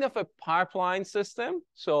kind of a pipeline system,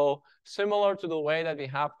 so similar to the way that we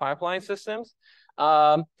have pipeline systems,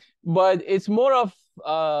 but it's more of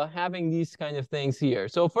having these kind of things here.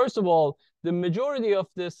 So first of all, the majority of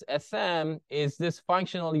this SM is this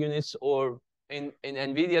functional units, or in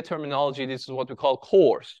NVIDIA terminology, this is what we call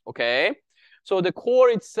cores, okay? So the core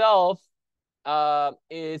itself has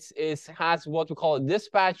what we call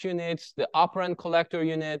dispatch units, the operand collector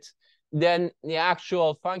units, then the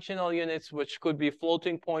actual functional units, which could be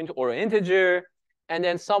floating point or integer, and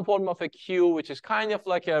then some form of a queue, which is kind of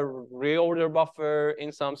like a reorder buffer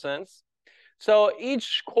in some sense. So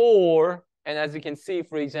each core, and as you can see,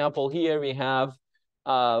 for example, here we have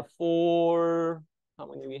how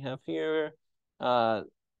many we have here?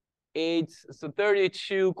 8, so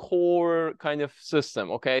 32 core kind of system,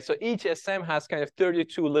 okay? So each SM has kind of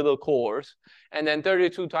 32 little cores, and then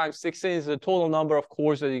 32 times 16 is the total number of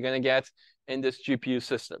cores that you're gonna get in this GPU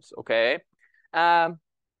systems, okay? And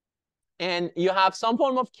you have some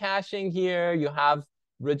form of caching here, you have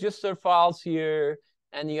register files here,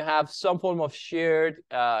 and you have some form of shared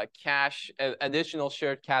cache, additional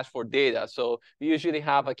shared cache for data. So we usually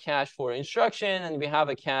have a cache for instruction, and we have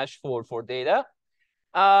a cache for data.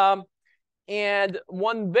 And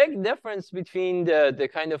one big difference between the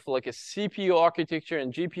kind of like a CPU architecture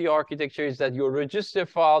and GPU architecture is that your register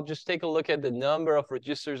file, just take a look at the number of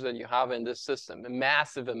registers that you have in this system, a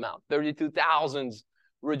massive amount, 32,000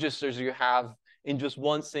 registers you have in just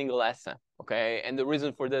one single SM, okay? And the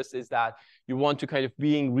reason for this is that you want to kind of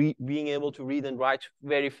being able to read and write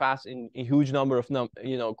very fast in a huge number of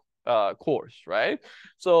cores, right?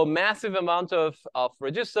 So massive amount of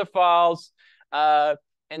register files.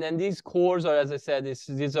 And then these cores are, as I said,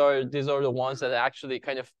 these are the ones that actually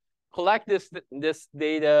kind of collect this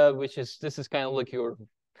data, this is kind of like your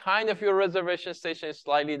reservation station is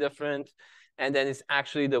slightly different, and then it's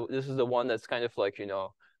actually this is the one that's kind of like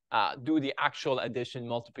do the actual addition,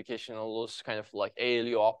 multiplication, all those kind of like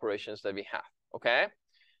ALU operations that we have. Okay.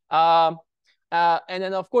 And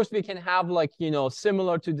then of course we can have like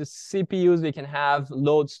similar to the CPUs, we can have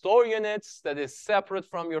load store units that is separate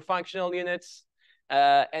from your functional units.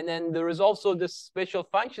 And then there is also this special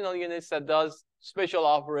functional units that does special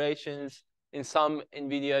operations. In some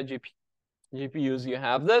NVIDIA GPUs, you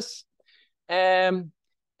have this. And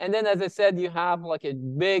then, as I said, you have like a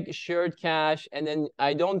big shared cache. And then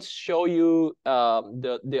I don't show you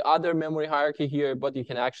the other memory hierarchy here, but you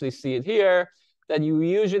can actually see it here, that you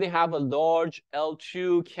usually have a large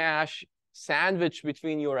L2 cache sandwich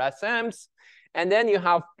between your SMs, and then you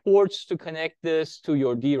have ports to connect this to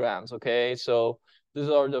your DRAMs, okay? So these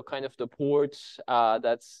are the kind of the ports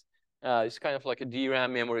it's kind of like a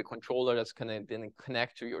DRAM memory controller that's gonna then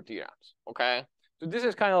connect to your DRAMs, okay? So this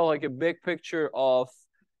is kind of like a big picture of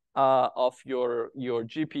your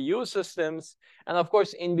GPU systems. And of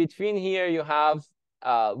course, in between here, you have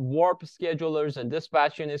warp schedulers and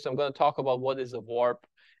dispatch units. I'm going to talk about what is a warp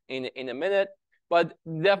in a minute. But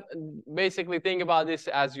basically, think about this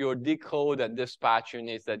as your decode and dispatch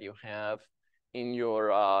units that you have in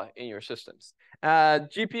your systems.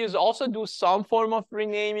 GPUs also do some form of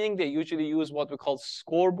renaming. They usually use what we call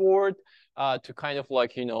scoreboard to kind of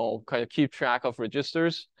like, kind of keep track of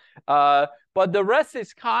registers. But the rest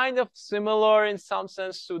is kind of similar in some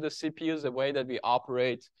sense to the CPUs, the way that we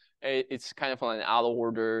operate. It's kind of an out of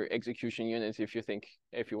order execution unit if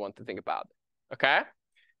you want to think about it. Okay?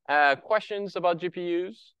 Questions about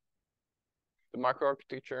GPUs? The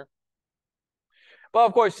microarchitecture? But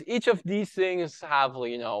of course, each of these things have,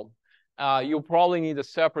 you'll probably need a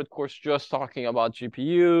separate course just talking about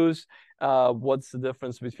GPUs. What's the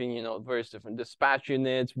difference between, various different dispatch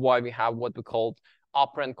units, why we have what we call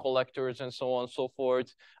operand collectors and so on and so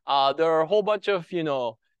forth. There are a whole bunch of,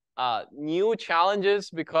 new challenges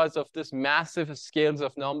because of this massive scales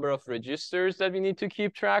of number of registers that we need to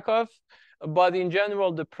keep track of. But in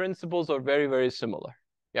general, the principles are very, very similar.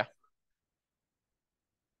 Yeah.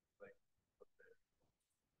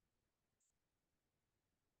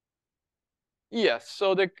 Yes,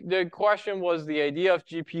 so the question was the idea of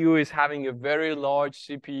GPU is having a very large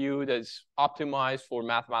CPU that's optimized for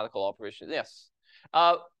mathematical operations. Yes,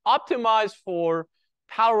 optimized for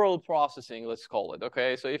parallel processing, let's call it,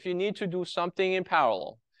 okay? So if you need to do something in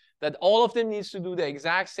parallel, that all of them needs to do the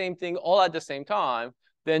exact same thing all at the same time,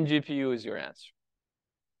 then GPU is your answer.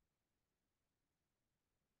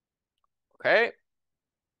 Okay.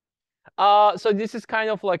 So this is kind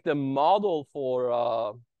of like the model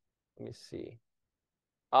for, let me see.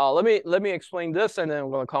 Let me explain this, and then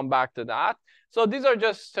I'm going to come back to that. So these are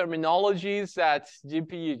just terminologies that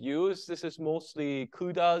GPU use. This is mostly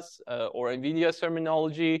CUDA's or NVIDIA's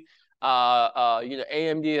terminology.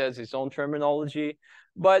 AMD has its own terminology.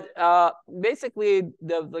 But basically,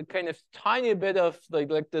 the kind of tiny bit of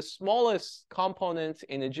like the smallest component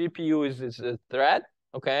in a GPU is a thread.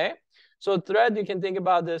 Okay, so thread, you can think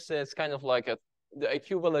about this as kind of like the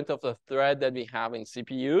equivalent of the thread that we have in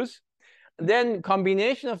CPUs. Then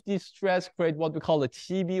combination of these threads create what we call a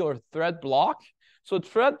TB or thread block. So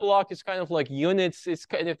thread block is kind of like units. It's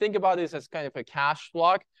kind of, think about this as kind of a cache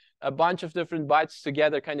block. A bunch of different bytes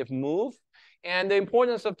together kind of move. And the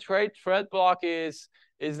importance of thread block is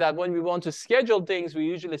that when we want to schedule things, we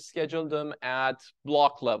usually schedule them at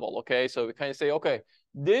block level. Okay, so we kind of say, okay,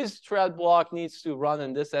 this thread block needs to run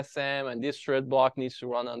on this SM, and this thread block needs to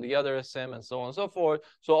run on the other SM, and so on and so forth.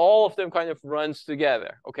 So all of them kind of runs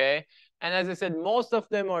together. Okay. And as I said, most of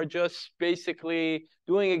them are just basically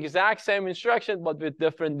doing exact same instruction, but with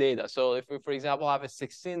different data. So if we, for example, have a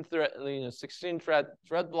 16 thread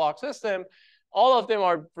block system, all of them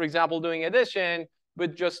are, for example, doing addition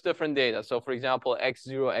with just different data. So for example,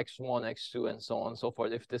 X0, X1, X2, and so on and so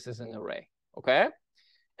forth, if this is an array, okay?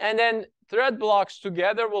 And then thread blocks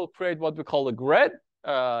together will create what we call a grid.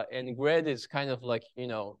 And grid is kind of like,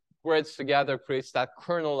 grids together creates that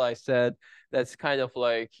kernel I said. That's kind of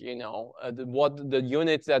like, the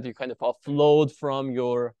units that you kind of offload from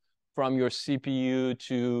your CPU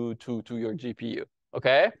to your GPU.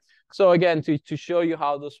 Okay. So again, to show you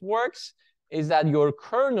how this works is that your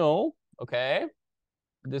kernel, okay,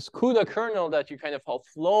 this CUDA kernel that you kind of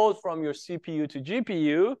offload from your CPU to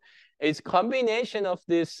GPU is combination of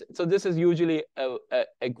this. So this is usually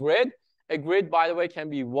a grid. A grid, by the way, can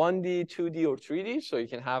be 1D, 2D, or 3D. So you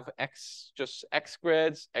can have just X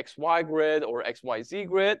grids, XY grid, or XYZ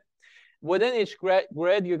grid. Within each grid,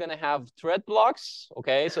 you're going to have thread blocks.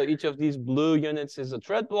 Okay, so each of these blue units is a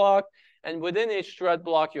thread block. And within each thread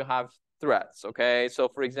block, you have threads. Okay, so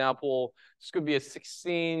for example, this could be a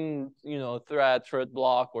 16, thread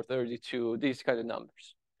block, or 32, these kind of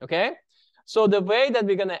numbers. Okay, so the way that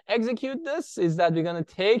we're going to execute this is that we're going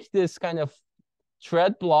to take this kind of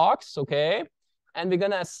thread blocks, okay, and we're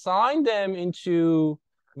gonna assign them into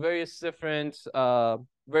various different kind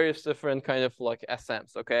of like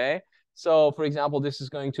SMs, okay. So for example, this is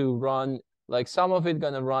going to run, like some of it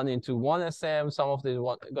gonna run into one SM, some of it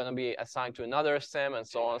gonna be assigned to another SM, and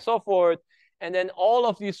so on and so forth. And then all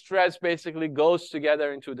of these threads basically goes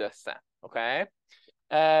together into the SM, okay.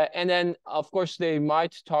 And then, of course, they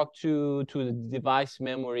might talk to the device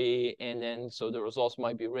memory, and then so the results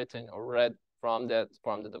might be written or read from the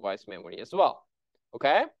device memory as well.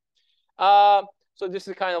 Okay. So this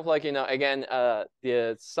is kind of like, again,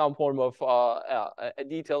 some form of a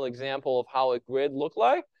detailed example of how a grid look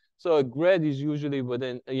like. So a grid is usually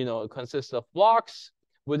within, consists of blocks.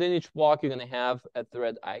 Within each block, you're going to have a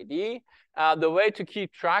thread ID. The way to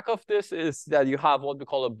keep track of this is that you have what we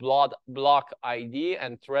call a block ID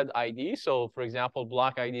and thread ID. So for example,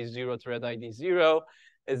 block ID 0, thread ID 0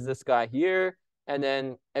 is this guy here. And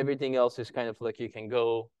then everything else is kind of like you can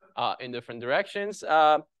go in different directions.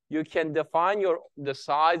 You can define the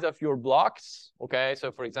size of your blocks. Okay,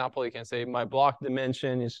 so for example, you can say my block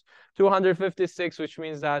dimension is 256, which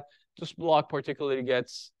means that this block particularly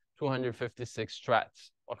gets 256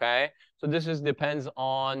 threads. Okay, so this depends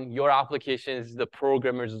on your applications, the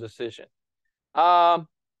programmer's decision.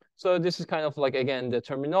 So this is kind of like, again, the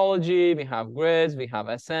terminology. We have grids, we have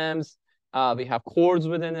SMs, we have cores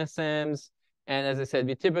within SMs. And as I said,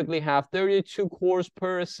 we typically have 32 cores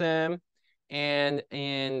per SM, and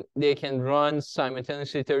they can run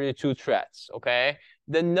simultaneously 32 threads, okay?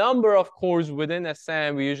 The number of cores within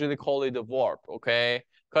SM, we usually call it the warp, okay?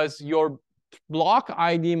 Because your block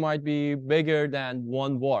ID might be bigger than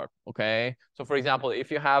one warp, okay? So for example,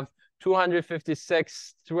 if you have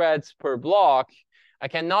 256 threads per block, I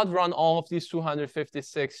cannot run all of these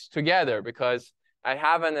 256 together because I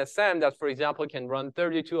have an SM that, for example, can run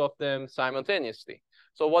 32 of them simultaneously.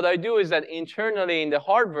 So what I do is that internally in the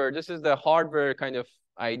hardware, this is the hardware kind of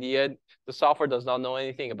idea. The software does not know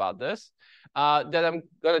anything about this. That I'm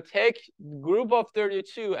going to take group of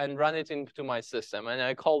 32 and run it into my system. And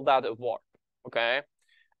I call that a warp, okay?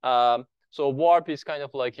 So warp is kind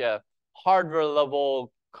of like a hardware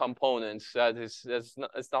level components that it's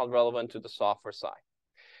not relevant to the software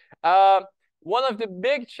side. One of the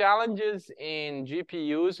big challenges in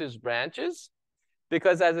GPUs is branches.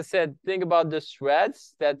 Because as I said, think about the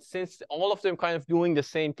threads that since all of them kind of doing the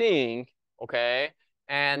same thing, okay?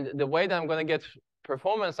 And the way that I'm going to get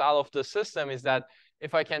performance out of the system is that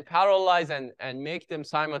if I can parallelize and make them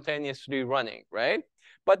simultaneously running, right?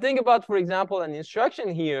 But think about, for example, an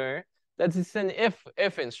instruction here that is an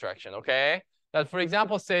if instruction, okay? That, for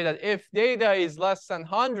example, say that if data is less than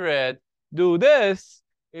 100, do this.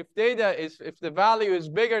 If the value is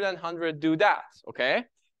bigger than 100, do that, okay?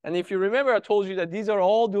 And if you remember, I told you that these are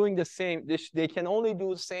all doing the same. They can only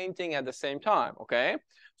do the same thing at the same time, okay?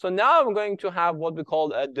 So now I'm going to have what we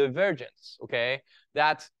call a divergence, okay?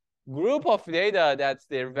 That group of data that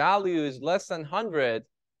their value is less than 100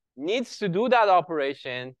 needs to do that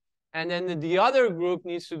operation, and then the other group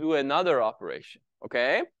needs to do another operation,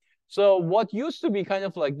 okay? So what used to be kind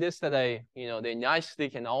of like this that they nicely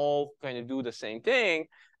can all kind of do the same thing,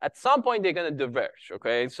 at some point they're going to diverge,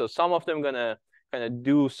 okay? So some of them are going to kind of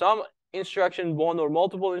do some instruction, one or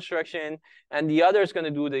multiple instruction, and the other is going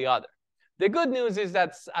to do the other. The good news is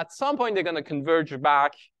that at some point they're going to converge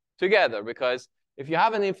back together, because if you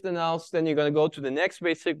have an if then else, then you're going to go to the next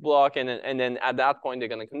basic block, and then at that point they're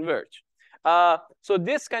going to converge. So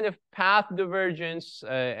this kind of path divergence,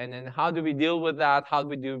 and then how do we deal with that? How do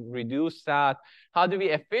we reduce that? How do we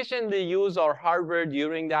efficiently use our hardware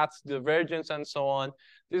during that divergence and so on?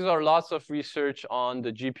 These are lots of research on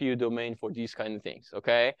the GPU domain for these kind of things,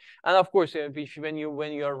 okay? And of course, when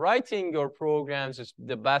you're writing your programs, it's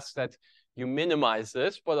the best that you minimize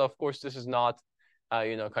this. But of course, this is not,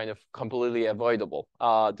 kind of completely avoidable.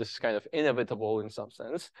 This is kind of inevitable in some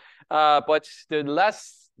sense. But the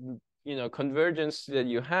less, divergence that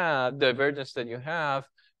you have,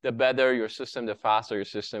 the better your system, the faster your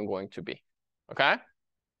system going to be. Okay?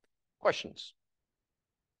 Questions?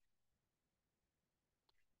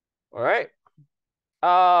 All right.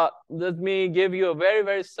 Let me give you a very,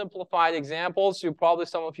 very simplified example. So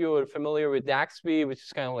some of you are familiar with DAXB, which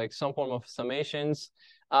is kind of like some form of summations.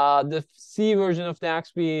 The C version of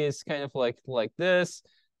DAXB is kind of like this,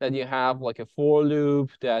 that you have like a for loop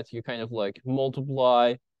that you kind of like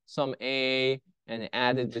multiply some A and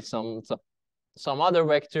add it to some other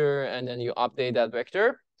vector, and then you update that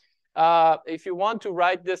vector. If you want to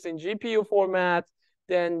write this in GPU format,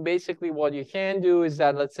 then basically what you can do is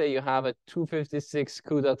that, let's say you have a 256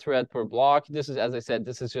 CUDA thread per block. This is, as I said,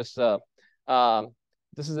 this is just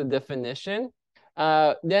this is a definition.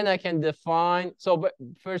 Then I can define, but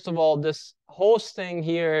first of all, this host thing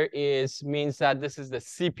here means that this is the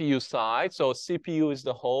CPU side. So CPU is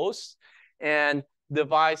the host and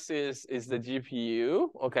device is the GPU,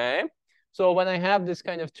 okay? So when I have this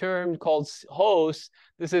kind of term called host,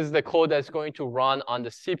 this is the code that's going to run on the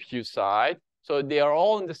CPU side. So they are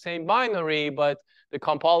all in the same binary, but the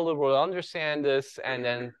compiler will understand this and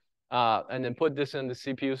then put this on the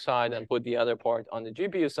CPU side and put the other part on the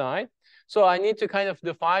GPU side. So I need to kind of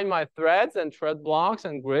define my threads and thread blocks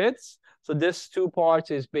and grids. So this two parts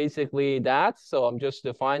is basically that. So I'm just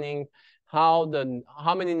defining how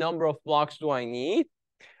many number of blocks do I need.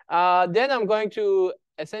 Then I'm going to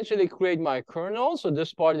essentially create my kernel. So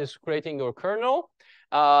this part is creating your kernel.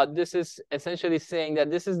 This is essentially saying that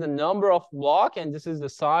this is the number of block and this is the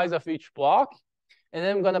size of each block. And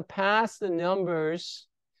then I'm going to pass the numbers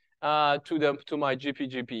to my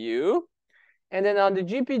GPU. And then on the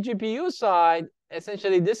GPU side,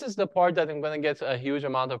 essentially this is the part that I'm going to get a huge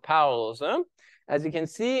amount of parallelism. As you can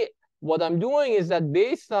see, what I'm doing is that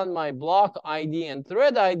based on my block ID and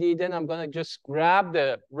thread ID, then I'm going to just grab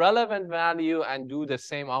the relevant value and do the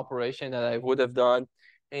same operation that I would have done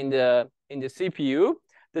in the CPU.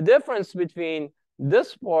 The difference between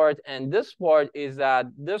this part and this part is that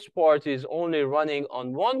this part is only running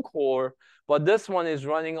on one core, but this one is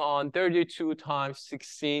running on 32 times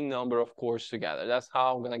 16 number of cores together. That's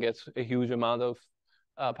how I'm going to get a huge amount of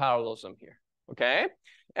parallelism here, okay?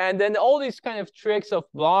 And then all these kind of tricks of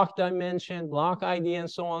block dimension, block ID,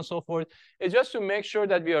 and so on and so forth, is just to make sure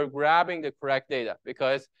that we are grabbing the correct data.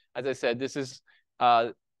 Because, as I said, this is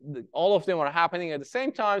all of them are happening at the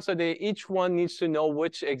same time. So each one needs to know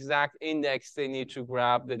which exact index they need to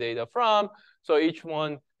grab the data from. So each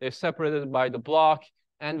one, they're separated by the block.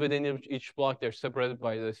 And within each block, they're separated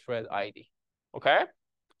by the thread ID. Okay?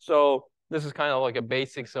 So this is kind of like a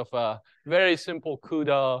basics of a very simple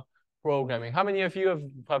CUDA programming. How many of you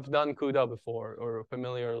have done CUDA before or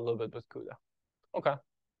familiar a little bit with CUDA? Okay, a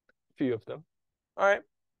few of them. All right.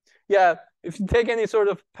 Yeah, if you take any sort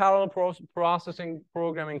of parallel processing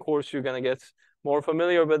programming course, you're going to get more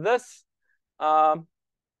familiar with this.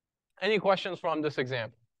 Any questions from this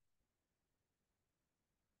example?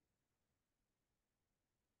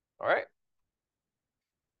 All right.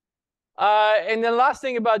 And the last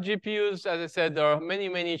thing about GPUs, as I said, there are many,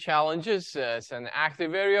 many challenges. It's an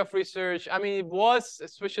active area of research. I mean, it was,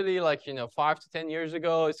 especially like, 5 to 10 years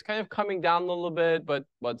ago. It's kind of coming down a little bit, but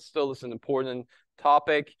still it's an important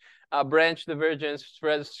topic. Branch divergence,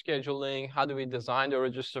 thread scheduling, how do we design the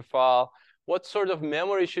register file? What sort of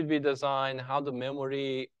memory should be designed? How the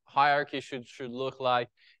memory hierarchy should look like?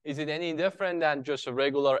 Is it any different than just a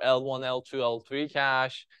regular L1, L2, L3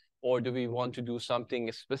 cache? Or do we want to do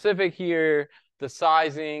something specific here? The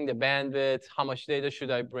sizing, the bandwidth, how much data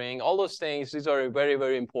should I bring? All those things, these are very,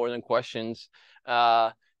 very important questions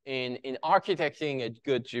in architecting a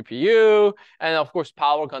good GPU. And of course,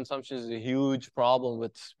 power consumption is a huge problem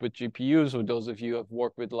with GPUs. For those of you who have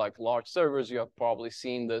worked with like large servers, you have probably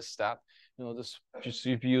seen this, that this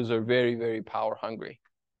GPUs are very, very power hungry.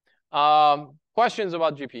 Questions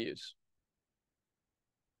about GPUs?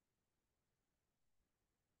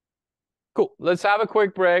 Cool. Let's have a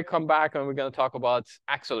quick break, come back, and we're going to talk about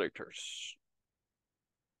accelerators.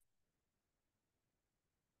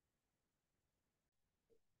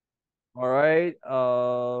 All right.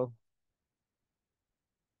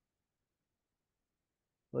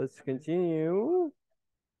 Let's continue.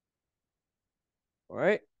 All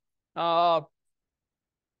right. As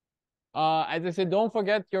I said, don't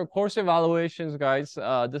forget your course evaluations, guys.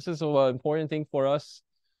 This is an important thing for us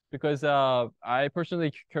because I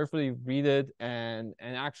personally carefully read it and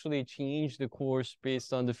actually change the course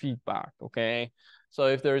based on the feedback, okay? So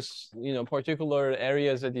if there's, particular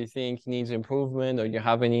areas that you think needs improvement or you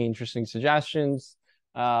have any interesting suggestions,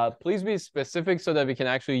 please be specific so that we can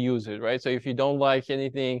actually use it, right? So if you don't like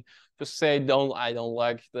anything, just say, I don't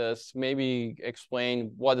like this. Maybe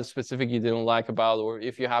explain what is specific you didn't like about, or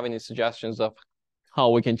if you have any suggestions of how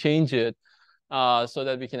we can change it so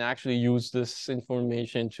that we can actually use this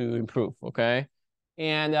information to improve, okay?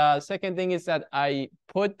 And second thing is that I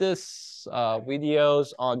put this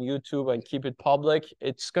videos on YouTube and keep it public.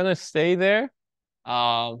 It's gonna stay there.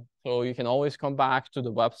 So you can always come back to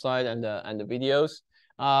the website and the videos.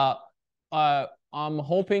 I'm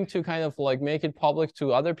hoping to kind of like make it public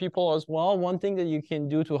to other people as well. One thing that you can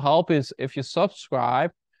do to help is if you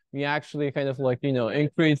subscribe, we actually kind of like,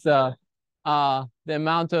 increase the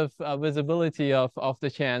amount of visibility of the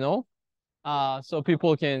channel, so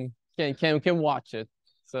people can watch it.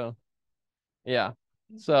 So yeah.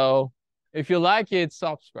 So if you like it,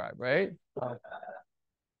 subscribe, right?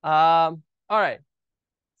 All right.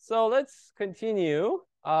 So let's continue.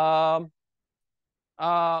 So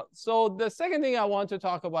the second thing I want to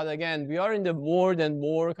talk about, again, we are in the more than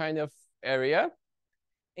more kind of area.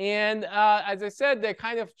 And as I said, the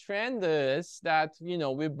kind of trend is that,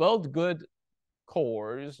 we build good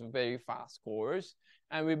cores, very fast cores,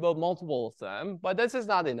 and we build multiple of them, but this is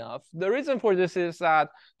not enough. The reason for this is that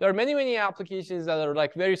there are many, many applications that are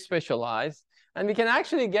like very specialized. And we can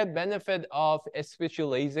actually get benefit of a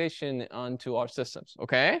specialization onto our systems,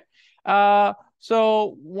 okay?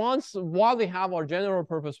 So while we have our general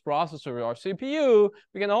purpose processor, our CPU,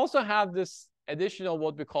 we can also have this additional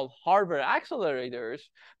what we call hardware accelerators,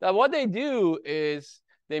 that what they do is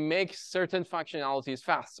they make certain functionalities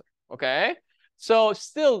faster, okay? So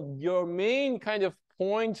still your main kind of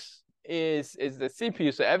point is the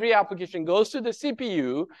CPU. So every application goes to the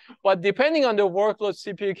CPU, but depending on the workload,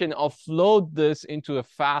 CPU can offload this into a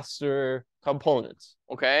faster components,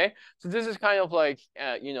 okay? So this is kind of like,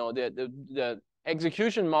 the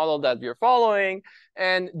execution model that we're following,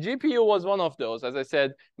 and GPU was one of those. As I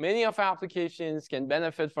said, many of applications can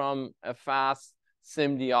benefit from a fast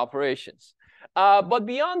SIMD operations. But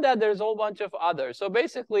beyond that, there's a whole bunch of others. So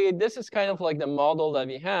basically, this is kind of like the model that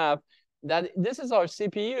we have, that this is our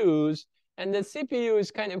CPUs, and the CPU is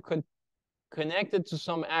kind of connected to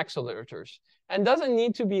some accelerators. And doesn't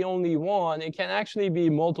need to be only one, it can actually be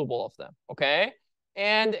multiple of them, okay?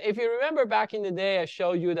 And if you remember back in the day, I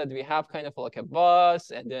showed you that we have kind of like a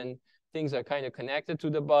bus, and then things are kind of connected to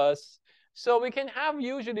the bus. So we can have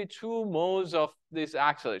usually two modes of these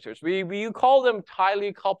accelerators. We call them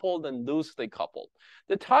tightly coupled and loosely coupled.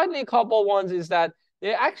 The tightly coupled ones is that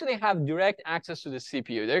they actually have direct access to the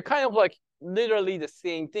CPU. They're kind of like literally the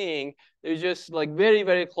same thing. They're just like very,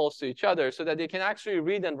 very close to each other, so that they can actually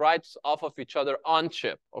read and write off of each other on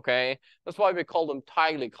chip, okay? That's why we call them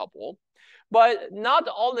tightly coupled. But not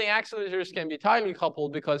all the accelerators can be tightly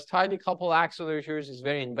coupled, because tightly coupled accelerators is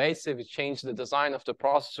very invasive. It changes the design of the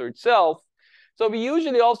processor itself. So we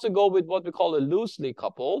usually also go with what we call a loosely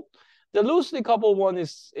coupled. The loosely coupled one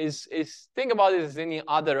is think about it as any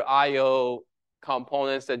other I/O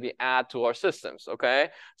components that we add to our systems, okay?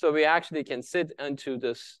 So we actually can sit into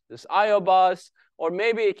this I/O bus, or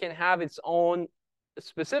maybe it can have its own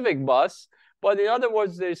specific bus. But in other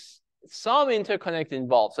words, there's some interconnect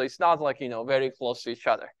involved. So it's not like, very close to each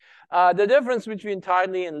other. The difference between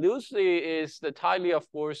tightly and loosely is the tightly,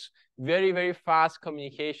 of course, very, very fast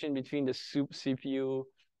communication between the CPU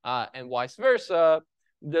and vice versa.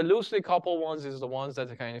 The loosely coupled ones is the ones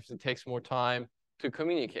that kind of, it takes more time to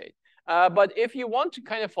communicate. But if you want to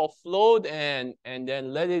kind of offload and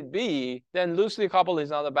then let it be, then loosely coupled is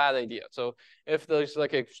not a bad idea. So if there's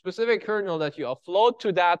like a specific kernel that you offload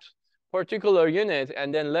to that particular unit,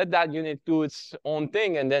 and then let that unit do its own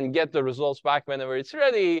thing and then get the results back whenever it's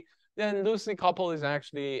ready, then loosely coupled is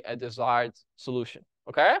actually a desired solution,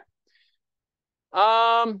 okay?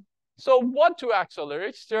 So what to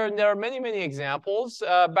accelerate? There are many, many examples.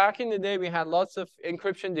 Back in the day, we had lots of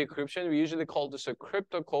encryption, decryption. We usually call this a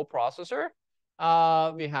crypto coprocessor.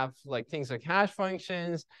 We have like things like hash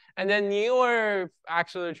functions, and then newer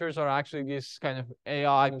accelerators are actually these kind of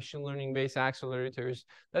AI machine learning based accelerators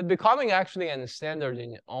that becoming actually a standard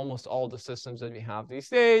in almost all the systems that we have these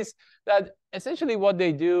days. That essentially what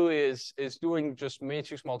they do is doing just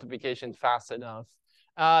matrix multiplication fast enough.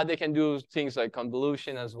 They can do things like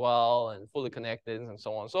convolution as well, and fully connected, and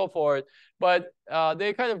so on and so forth. But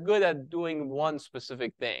they're kind of good at doing one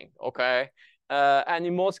specific thing, okay? And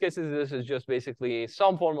in most cases, this is just basically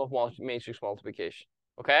some form of matrix multiplication,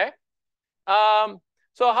 okay?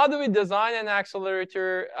 So how do we design an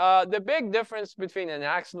accelerator? The big difference between an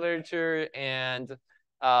accelerator and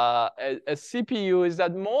a CPU is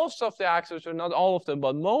that most of the accelerators, not all of them,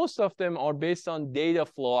 but most of them are based on data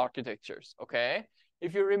flow architectures, okay?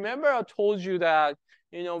 If you remember, I told you that,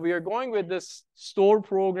 we are going with this store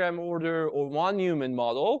program order or one Newman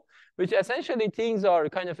model, which essentially things are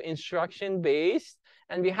kind of instruction based.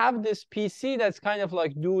 And we have this PC that's kind of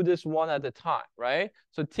like do this one at a time, right?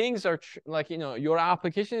 So things are like, your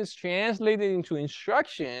application is translated into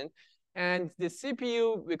instruction, and the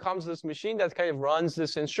CPU becomes this machine that kind of runs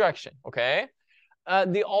this instruction, okay?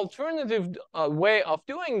 The alternative way of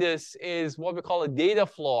doing this is what we call a data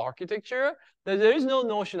flow architecture. That there is no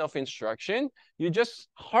notion of instruction. You just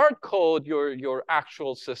hard code your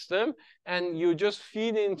actual system, and you just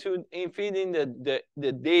feed in the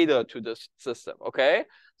data to the system. Okay.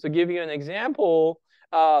 So give you an example.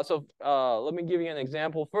 Let me give you an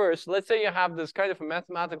example first. Let's say you have this kind of a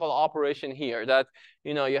mathematical operation here that,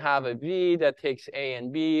 you have a V that takes A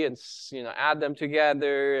and B and, add them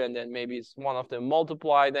together, and then maybe it's one of them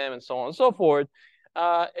multiply them, and so on and so forth.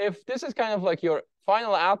 If this is kind of like your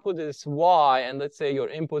final output is Y, and let's say your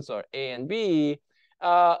inputs are A and B,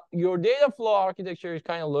 your data flow architecture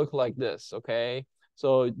kind of look like this, okay?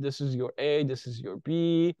 So this is your A, this is your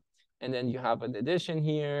B, and then you have an addition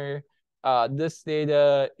here. This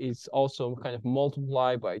data is also kind of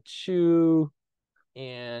multiplied by 2,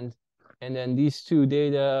 and And then these two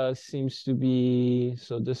data seems to be,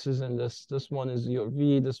 so this is in this one is your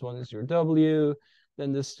V, this one is your W.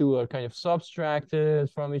 Then these two are kind of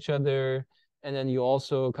subtracted from each other. And then you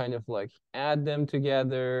also kind of like add them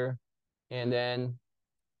together. And then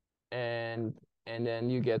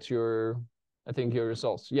you get your, I think your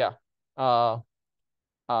results. Yeah.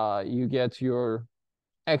 You get your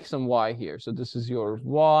X and Y here. So this is your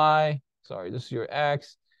Y, sorry, this is your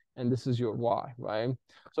X, and this is your Y, right?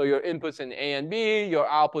 So your inputs in A and B, your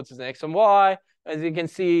outputs is in X and Y. As you can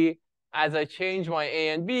see, as I change my A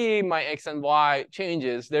and B, my X and Y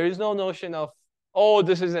changes. There is no notion of, oh,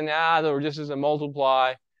 this is an add or this is a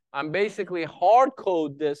multiply. I'm basically hard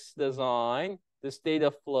code this design, this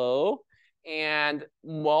data flow, and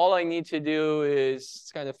all I need to do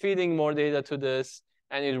is kind of feeding more data to this,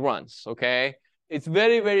 and it runs, okay? It's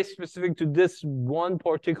very, very specific to this one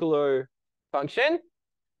particular function.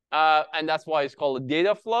 And that's why it's called a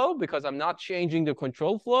data flow, because I'm not changing the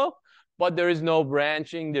control flow, but there is no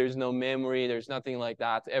branching, there's no memory, there's nothing like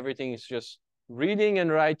that. Everything is just reading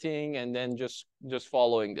and writing and then just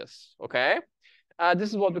following this, okay? This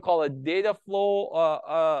is what we call a data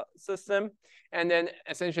flow system. And then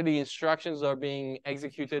essentially instructions are being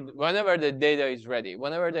executed whenever the data is ready.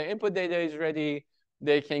 Whenever the input data is ready,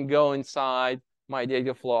 they can go inside my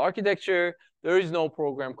data flow architecture. There is no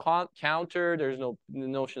program counter. There's no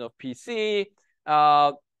notion of PC.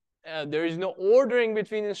 There is no ordering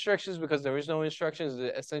between instructions because there is no instructions.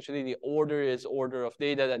 Essentially, the order is order of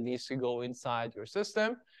data that needs to go inside your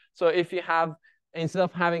system. So if you have, instead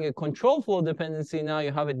of having a control flow dependency, now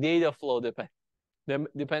you have a data flow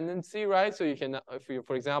dependency, right? So you can, if you,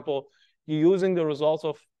 for example, you're using the results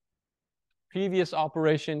of previous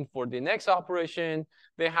operation for the next operation,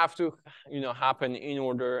 they have to, happen in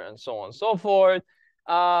order and so on and so forth.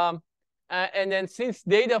 And then since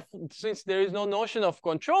there is no notion of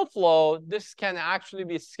control flow, this can actually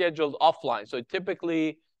be scheduled offline. So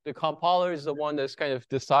typically the compiler is the one that's kind of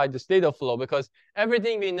decide this data flow because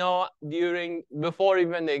everything we know before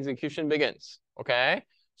even the execution begins, okay?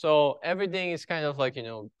 So everything is kind of like,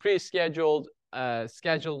 pre-scheduled,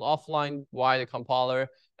 scheduled offline by the compiler,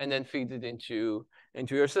 and then feed it into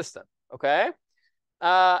your system, okay?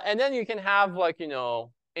 And then you can have like,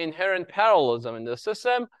 inherent parallelism in the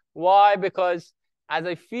system. Why? Because as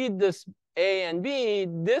I feed this A and B,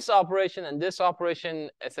 this operation and this operation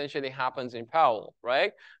essentially happens in parallel,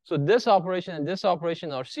 right? So this operation and this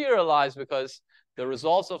operation are serialized because the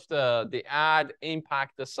results of the add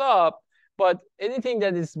impact the sub, but anything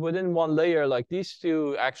that is within one layer, like these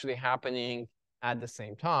two actually happening at the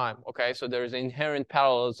same time, okay? So there's inherent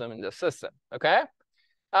parallelism in the system, okay?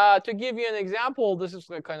 To give you an example, this is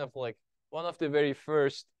kind of like one of the very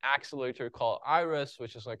first accelerator called Iris,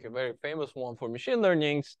 which is like a very famous one for machine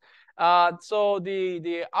learnings. So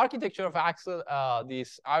the architecture of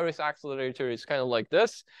this Iris accelerator is kind of like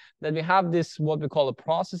this, that we have this, what we call a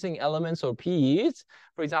processing elements or PEs.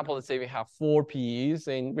 For example, let's say we have 4 PEs.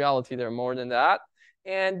 In reality, there are more than that.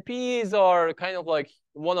 And PEs are kind of like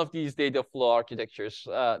one of these data flow architectures.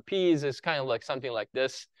 PEs is kind of like something like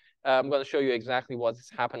this. I'm going to show you exactly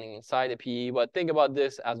what's happening inside a PE, but think about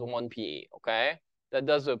this as one PE, okay? That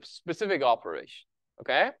does a specific operation,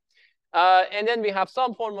 okay? And then we have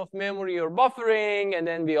some form of memory or buffering, and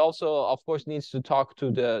then we also, of course, needs to talk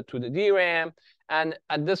to the DRAM. And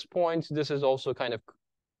at this point, this is also kind of,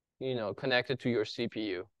 connected to your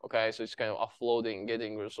CPU, okay? So it's kind of offloading,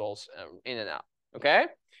 getting results in and out, okay?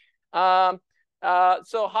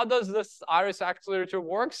 So how does this Iris accelerator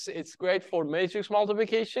works? It's great for matrix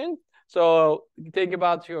multiplication. So think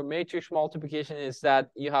about your matrix multiplication is that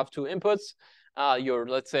you have 2 inputs,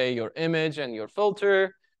 let's say your image and your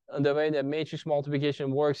filter. And the way that matrix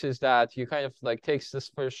multiplication works is that you kind of like takes this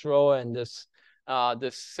first row and this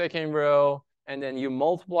second row, and then you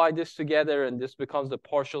multiply this together, and this becomes the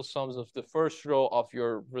partial sums of the first row of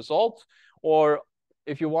your result. Or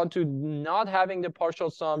if you want to not having the partial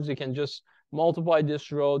sums, you can just multiply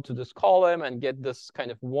this row to this column and get this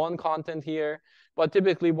kind of one content here. But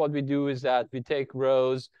typically what we do is that we take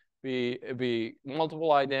rows, we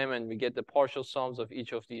multiply them, and we get the partial sums of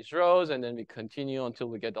each of these rows, and then we continue until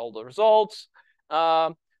we get all the results.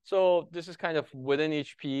 So this is kind of within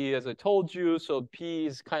each PE, as I told you. So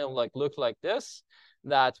PEs kind of like look like this,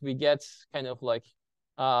 that we get kind of like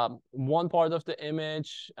one part of the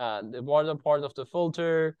image, the other part of the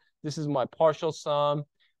filter. This is my partial sum.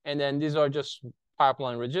 And then these are just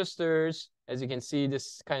pipeline registers. As you can see,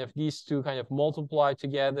 these two kind of multiply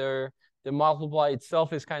together. The multiply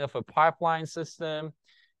itself is kind of a pipeline system.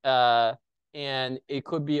 And it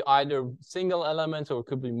could be either single elements or it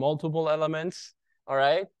could be multiple elements, all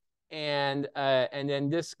right? and then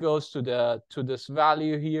this goes to this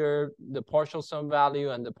value here, the partial sum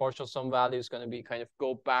value, and the partial sum value is going to be kind of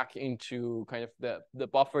go back into kind of the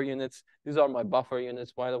buffer units. These are my buffer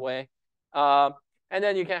units, by the way. And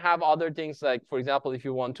then you can have other things like, for example, if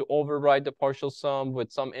you want to override the partial sum with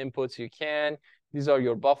some inputs, you can. These are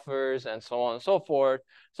your buffers and so on and so forth.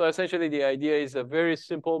 So essentially, the idea is a very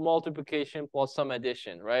simple multiplication plus some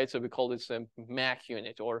addition, right? So we call this a MAC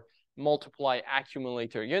unit or multiply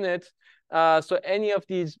accumulator unit. So any of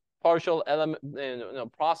these partial element,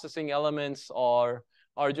 processing elements are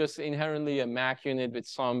just inherently a MAC unit with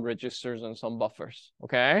some registers and some buffers,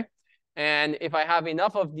 okay? And if I have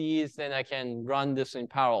enough of these, then I can run this in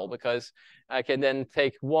parallel because I can then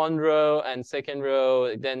take one row and second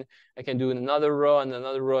row, then I can do another row and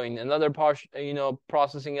another row in another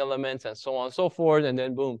processing elements and so on and so forth. And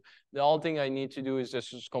then boom, the only thing I need to do is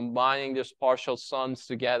just combining these partial sums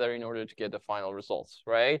together in order to get the final results,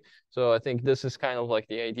 right? So I think this is kind of like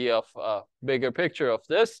the idea of a bigger picture of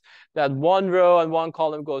this, that one row and one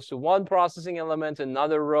column goes to one processing element,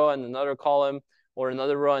 another row and another column, or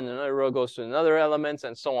another row and another row goes to another element,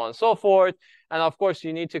 and so on and so forth. And of course,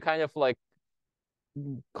 you need to kind of like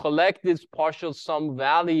collect these partial sum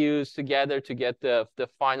values together to get the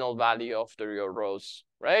final value of your rows,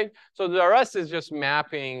 right? So the rest is just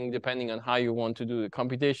mapping depending on how you want to do the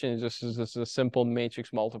computation. It's just a simple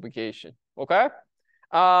matrix multiplication, okay?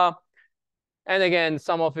 And again,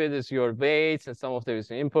 some of it is your weights, and some of it is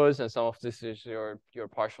inputs, and some of this is your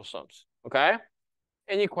partial sums, okay?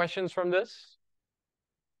 Any questions from this?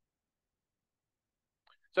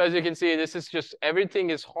 So as you can see, this is just everything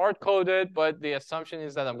is hard-coded, but the assumption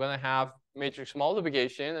is that I'm going to have matrix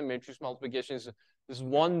multiplication, and matrix multiplication is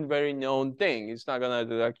one very known thing. It's not going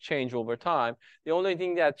to like change over time. The only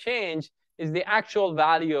thing that changed is the actual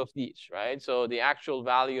value of these, right? So the actual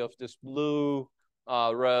value of this blue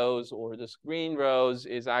rows or this green rows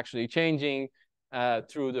is actually changing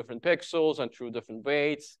through different pixels and through different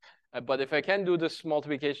weights. But if I can do this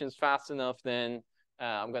multiplications fast enough, then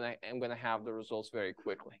I'm gonna have the results very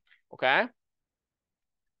quickly. Okay.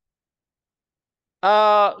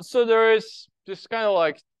 So there is this kind of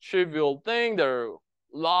like trivial thing. There are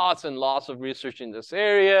lots and lots of research in this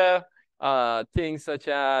area. Things such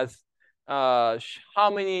as how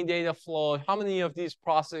many data flow, how many of these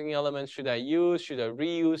processing elements should I use? Should I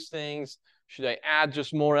reuse things? Should I add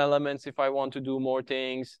just more elements if I want to do more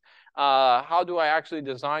things? How do I actually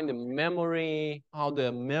design the memory? How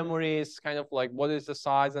the memory is kind of like, what is the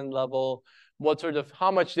size and level?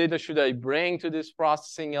 How much data should I bring to these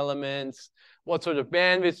processing elements? What sort of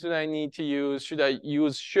bandwidth do I need to use? Should I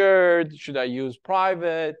use shared? Should I use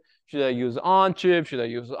private? Should I use on-chip? Should I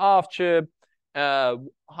use off-chip?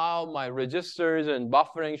 How my registers and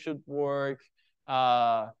buffering should work?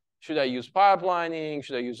 Should I use pipelining?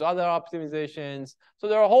 Should I use other optimizations? So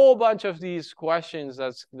there are a whole bunch of these questions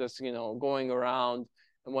that's going around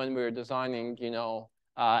when we're designing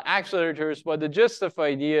accelerators. But the gist of the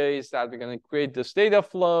idea is that we're going to create this data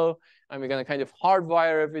flow, and we're going to kind of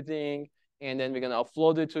hardwire everything, and then we're going to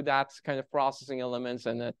upload it to that kind of processing elements,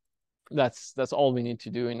 and that's all we need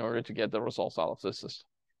to do in order to get the results out of the system.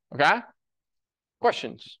 Okay?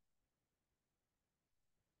 Questions?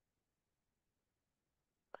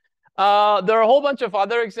 There are a whole bunch of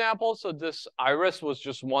other examples. So this iris was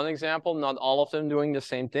just one example, not all of them doing the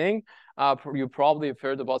same thing. You probably have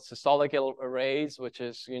heard about systolic arrays, which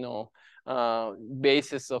is,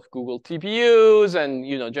 basis of Google TPUs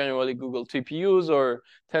and, generally Google TPUs or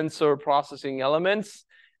tensor processing elements.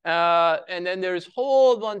 And then there's a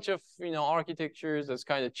whole bunch of, architectures that's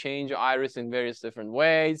kind of change iris in various different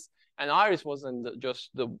ways. And iris wasn't just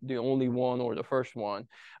the only one or the first one.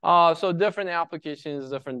 So different applications,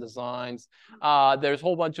 different designs. There's a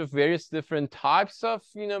whole bunch of various different types of,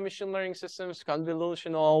 machine learning systems,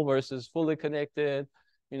 convolutional versus fully connected,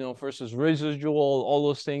 versus residual, all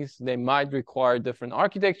those things. They might require different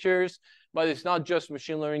architectures, but it's not just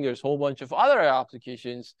machine learning. There's a whole bunch of other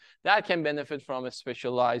applications that can benefit from a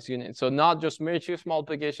specialized unit. So not just matrix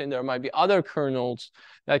multiplication, there might be other kernels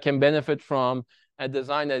that can benefit from a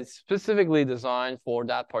design that is specifically designed for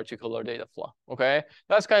that particular data flow, okay?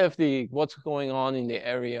 That's kind of what's going on in the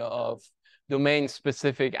area of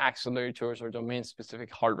domain-specific accelerators or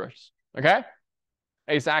domain-specific hardwares, okay?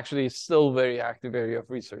 It's actually still a very active area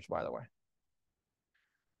of research, by the way.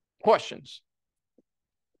 Questions?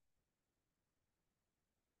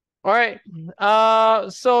 All right,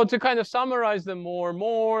 so to kind of summarize them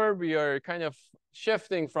more, we are kind of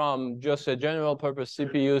shifting from just a general purpose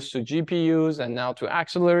CPUs to GPUs and now to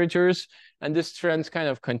accelerators. And this trends kind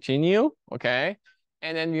of continue, okay?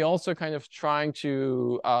 And then we also kind of trying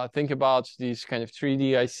to think about these kind of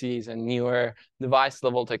 3D ICs and newer device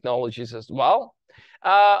level technologies as well.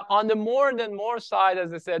 On the more than more side,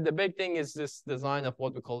 as I said, the big thing is this design of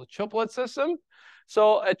what we call a chiplet system.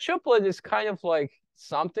 So a chiplet is kind of like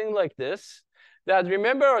something like this. That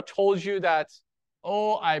remember I told you that,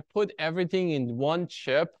 oh, I put everything in one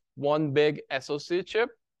chip, one big SoC chip.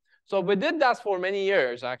 So we did that for many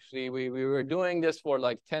years, actually. We were doing this for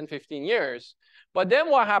like 10, 15 years. But then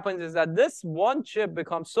what happens is that this one chip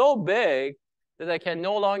becomes so big that I can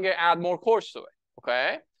no longer add more cores to it,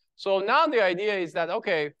 okay? So now the idea is that,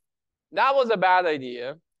 okay, that was a bad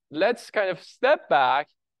idea. Let's kind of step back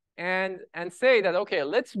and say that, okay,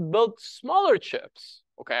 let's build smaller chips,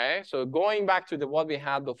 okay? So going back to what we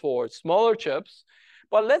had before, smaller chips,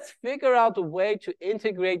 but let's figure out a way to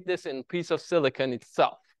integrate this in a piece of silicon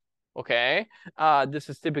itself, okay? This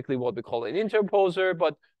is typically what we call an interposer,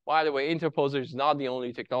 but by the way, interposer is not the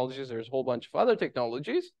only technologies. There's a whole bunch of other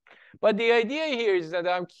technologies. But the idea here is that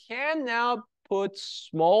I can now put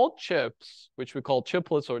small chips, which we call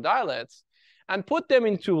chiplets or dilates, and put them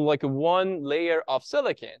into like one layer of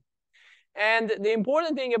silicon. And the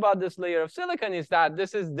important thing about this layer of silicon is that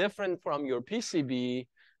this is different from your PCB.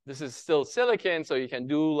 This is still silicon, so you can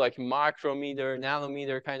do like micrometer,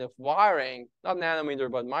 nanometer kind of wiring, not nanometer,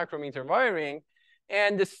 but micrometer wiring.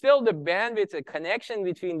 And still the bandwidth, the connection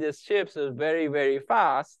between these chips is very, very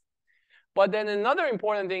fast. But then another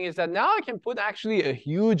important thing is that now I can put actually a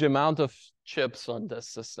huge amount of chips on this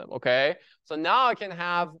system, okay? So now I can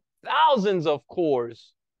have thousands of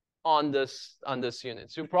cores on this unit.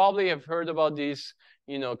 So you probably have heard about these,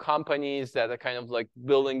 you know, companies that are kind of like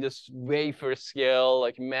building this wafer scale,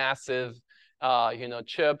 like massive, you know,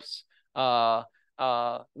 chips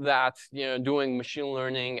that, you know, doing machine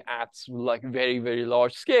learning at like very, very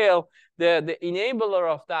large scale. The enabler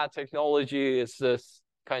of that technology is this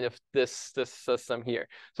kind of this system here.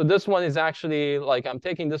 So this one is actually like, I'm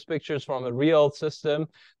taking these pictures from a real system.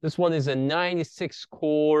 This one is a 96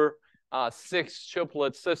 core, 6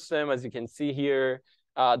 chiplet system, as you can see here.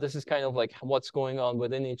 This is kind of like what's going on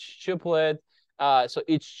within each chiplet. So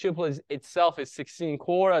each chiplet itself is 16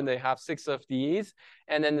 core, and they have 6 of these.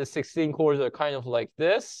 And then the 16 cores are kind of like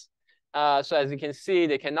this. So as you can see,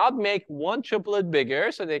 they cannot make one chiplet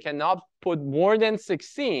bigger, so they cannot put more than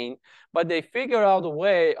 16, but they figure out a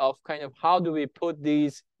way of kind of how do we put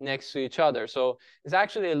these next to each other. So it's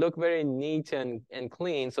actually look very neat and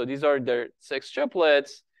clean. So these are their 6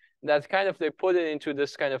 triplets. That's kind of, they put it into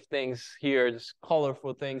this kind of things here, this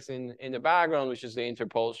colorful things in the background, which is the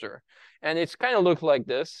interposer. And it's kind of look like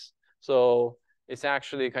this. So it's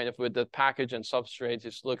actually kind of with the package and substrate,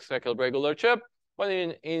 it looks like a regular chip. But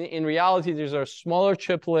in reality, these are smaller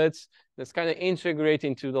chiplets that's kind of integrate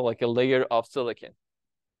into the like a layer of silicon.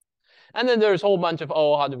 And then there's a whole bunch of,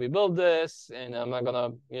 oh, how do we build this? And I'm not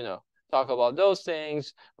gonna, you know, talk about those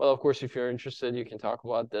things. But of course, if you're interested, you can talk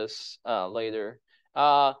about this later.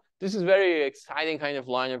 This is very exciting kind of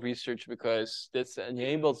line of research because this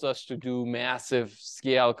enables us to do massive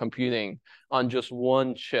scale computing on just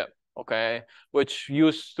one chip, okay? Which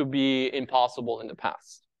used to be impossible in the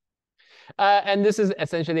past. And this is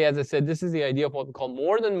essentially, as I said, this is the idea of what we call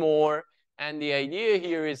more than more. And the idea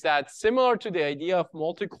here is that similar to the idea of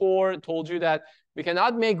multi-core, I told you that we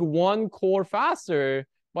cannot make one core faster,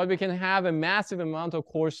 but we can have a massive amount of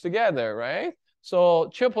cores together, right? So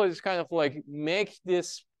chiplet is kind of like make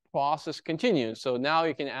this process continue. So now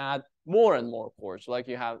you can add more and more cores. Like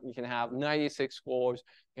you can have 96 cores,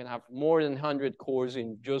 you can have more than 100 cores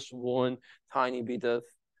in just one tiny bit of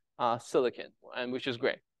silicon, and which is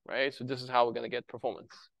great, right? So this is how we're going to get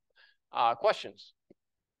performance. Questions?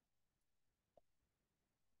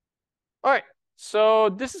 All right, so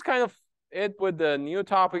this is kind of it with the new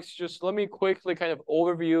topics. Just let me quickly kind of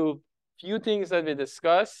overview a few things that we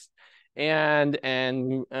discussed, and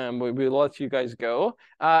we'll let you guys go.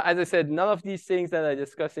 As I said, none of these things that I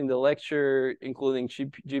discussed in the lecture, including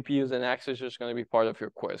GPUs and access, is going to be part of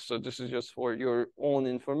your quiz. So this is just for your own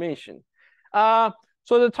information. So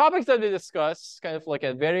the topics that we discussed, kind of like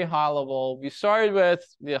at very high level, we started with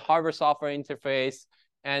the hardware software interface,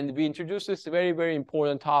 and we introduced this very, very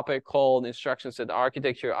important topic called instruction set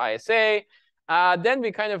architecture, ISA. Then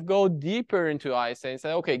we kind of go deeper into ISA and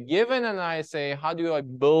say, okay, given an ISA, how do I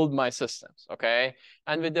build my systems, okay?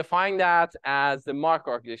 And we define that as the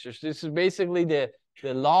macro architecture. So this is basically the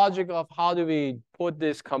logic of how do we put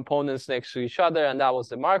these components next to each other, and that was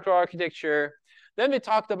the macro architecture. Then we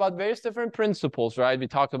talked about various different principles, right? We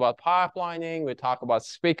talked about pipelining, we talked about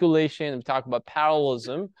speculation, we talked about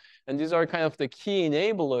parallelism, and these are kind of the key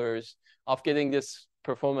enablers of getting this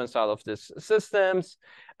performance out of these systems.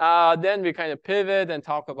 Then we kind of pivot and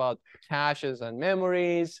talk about caches and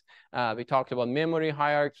memories. We talked about memory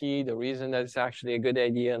hierarchy, the reason that it's actually a good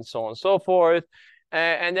idea, and so on and so forth.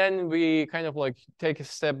 And then we kind of like take a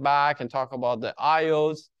step back and talk about the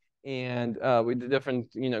IOs and with the different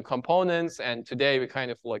components. And today we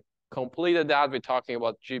kind of like completed that. We're talking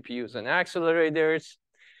about GPUs and accelerators.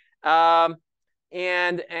 And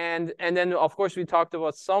then of course we talked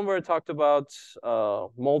about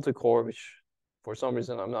multi-core, which for some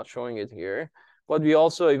reason I'm not showing it here. But we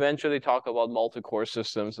also eventually talk about multi-core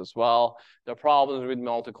systems as well. The problems with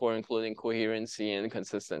multi-core, including coherency and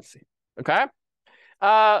consistency. Okay.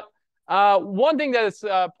 One thing that is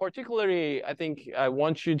particularly, I think I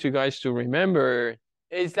want you guys to remember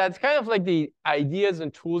is that kind of like the ideas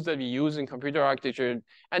and tools that we use in computer architecture.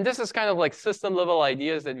 And this is kind of like system level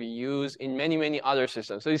ideas that we use in many, many other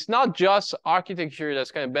systems. So it's not just architecture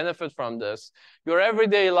that's going to benefit from this. Your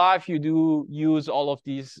everyday life, you do use all of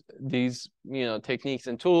these techniques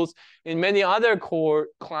and tools. In many other core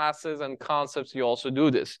classes and concepts, you also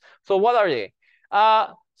do this. So what are they?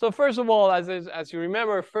 So first of all, as you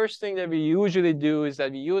remember, first thing that we usually do is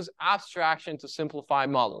that we use abstraction to simplify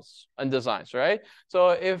models and designs, right? So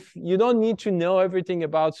if you don't need to know everything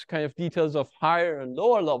about kind of details of higher and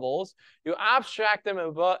lower levels, you abstract them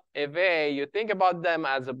away, you think about them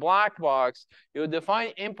as a black box, you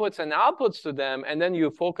define inputs and outputs to them, and then you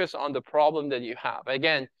focus on the problem that you have.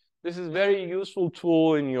 Again, this is a very useful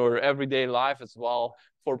tool in your everyday life as well.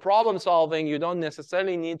 For problem solving, you don't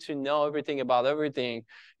necessarily need to know everything about everything.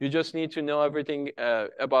 You just need to know everything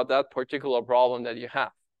about that particular problem that you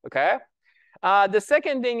have, okay? The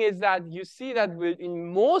second thing is that you see that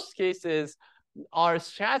in most cases, our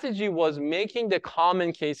strategy was making the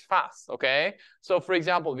common case fast, okay? So for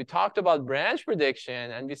example, we talked about branch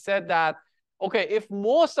prediction, and we said that, okay, if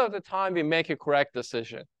most of the time we make a correct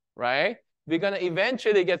decision, right? We're going to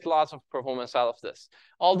eventually get lots of performance out of this.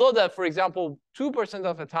 Although that, for example, 2%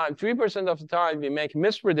 of the time, 3% of the time, we make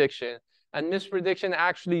misprediction, and misprediction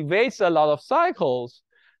actually wastes a lot of cycles.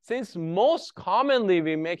 Since most commonly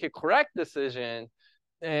we make a correct decision,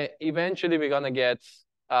 eventually we're going to get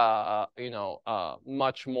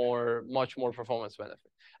much more performance benefit.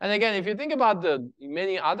 And again, if you think about the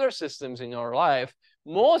many other systems in our life,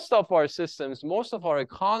 most of our systems, most of our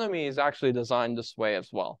economy is actually designed this way as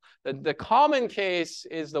well. The common case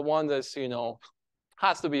is the one that's,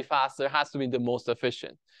 has to be faster, has to be the most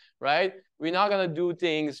efficient, right? We're not going to do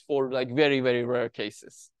things for like very, very rare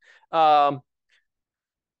cases. The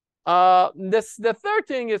third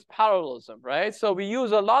thing is parallelism, right? So we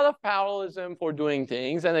use a lot of parallelism for doing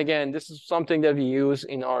things. And again, this is something that we use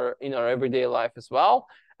in our everyday life as well.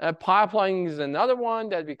 Pipelining is another one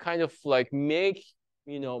that we kind of like make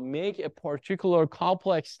a particular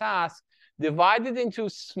complex task, divide it into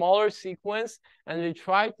smaller sequence, and we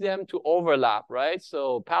try them to overlap, right?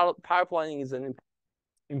 So pipelining is an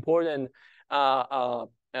important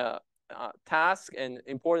task and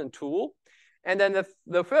important tool. And then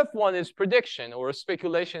the fifth one is prediction or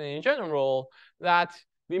speculation in general, that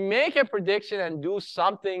we make a prediction and do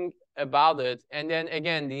something about it. And then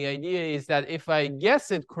again, the idea is that if I guess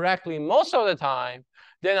it correctly most of the time,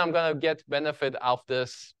 then I'm going to get benefit of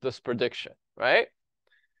this prediction, right?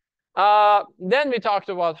 Then we talked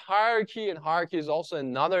about hierarchy, and hierarchy is also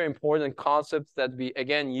another important concept that we,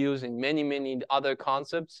 again, use in many, many other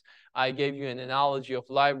concepts. I gave you an analogy of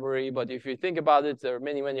library, but if you think about it, there are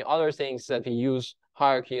many, many other things that we use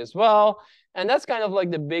hierarchy as well. And that's kind of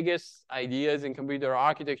like the biggest ideas in computer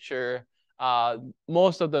architecture.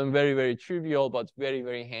 Most of them very, very trivial, but very,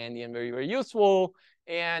 very handy and very, very useful.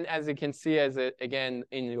 And as you can see, again,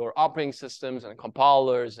 in your operating systems and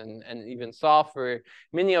compilers and even software,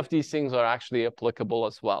 many of these things are actually applicable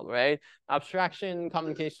as well, right? Abstraction,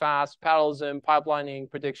 common case fast, parallelism, pipelining,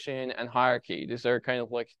 prediction, and hierarchy. These are kind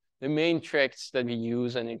of like the main tricks that we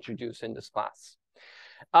use and introduce in this class.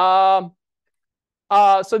 So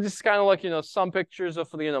this is kind of like, some pictures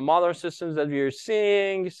of, modern systems that we are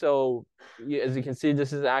seeing. So as you can see,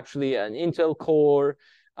 this is actually an Intel core.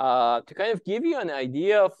 To kind of give you an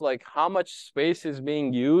idea of like how much space is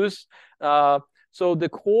being used. So the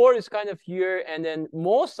core is kind of here, and then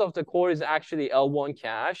most of the core is actually L1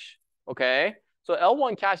 cache, okay? So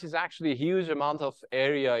L1 cache is actually a huge amount of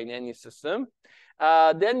area in any system.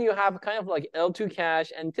 Then you have kind of like L2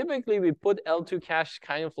 cache, and typically we put L2 cache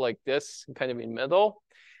kind of like this, kind of in middle.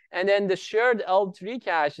 And then the shared L3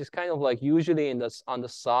 cache is kind of like usually on the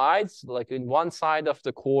sides, like in one side of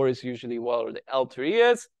the core is usually where the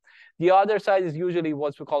L3 is. The other side is usually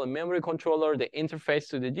what we call a memory controller, the interface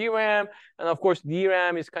to the DRAM. And of course,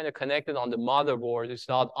 DRAM is kind of connected on the motherboard. It's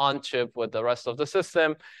not on chip with the rest of the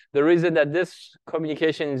system. The reason that this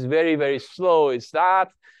communication is very, very slow is that.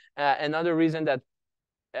 Another reason that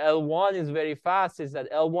L1 is very fast is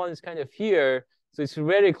that L1 is kind of here. So it's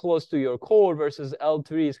very close to your core versus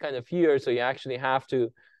L3 is kind of here. So you actually have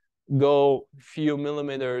to go few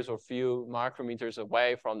millimeters or few micrometers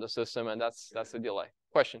away from the system, and that's the delay.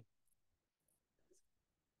 Question?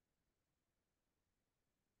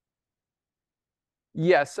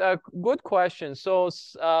 Yes, good question. So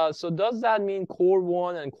does that mean core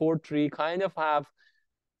 1 and core 3 kind of have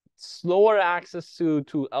slower access to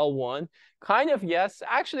L1? Kind of, yes.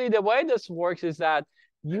 Actually, the way this works is that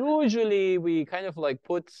usually we kind of like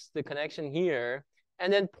put the connection here,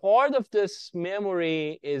 and then part of this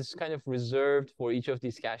memory is kind of reserved for each of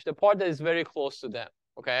these cache, the part that is very close to them,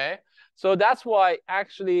 okay? So that's why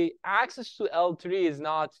actually access to L3 is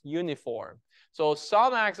not uniform. So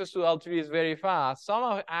some access to L3 is very fast.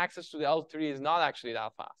 Some access to the L3 is not actually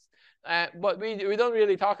that fast. But we don't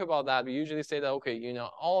really talk about that. We usually say that, okay, you know,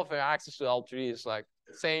 all of our access to L3 is like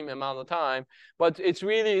the same amount of time, but it's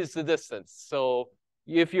really is the distance. So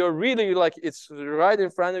if you're really like, it's right in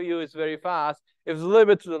front of you, it's very fast. If it's a little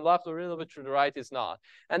bit to the left or a little bit to the right, it's not.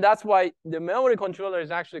 And that's why the memory controller is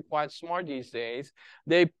actually quite smart these days.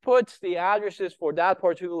 They put the addresses for that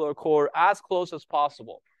particular core as close as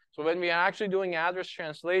possible. So when we are actually doing address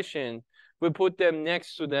translation, we put them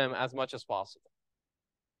next to them as much as possible.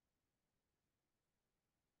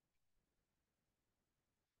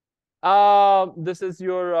 This is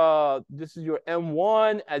your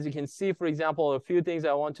M1. As you can see, for example, a few things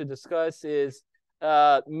I want to discuss is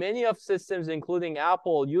many of systems, including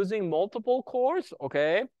Apple, using multiple cores,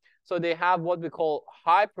 okay? So they have what we call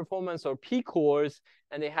high performance or P cores,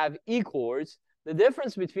 and they have E cores. The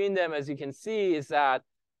difference between them, as you can see, is that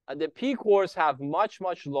the P cores have much,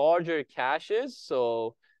 much larger caches.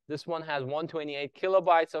 So this one has 128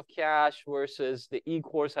 kilobytes of cache versus the E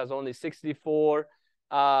cores has only 64.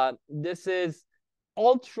 This is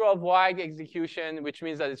ultra wide execution, which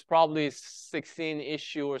means that it's probably 16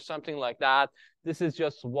 issue or something like that. This is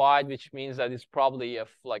just wide, which means that it's probably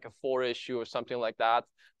like a 4 issue or something like that.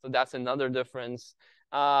 So that's another difference.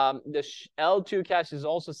 The L2 cache is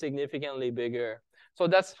also significantly bigger. So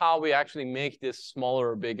that's how we actually make this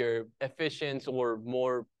smaller or bigger, efficient or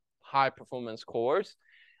more high performance cores.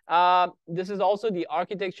 This is also the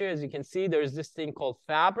architecture. As you can see, there's this thing called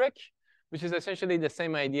Fabric, which is essentially the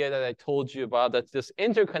same idea that I told you about, that this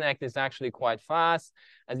interconnect is actually quite fast.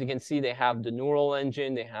 As you can see, they have the neural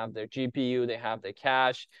engine, they have their GPU, they have the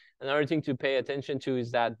cache. Another thing to pay attention to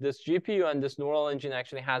is that this GPU and this neural engine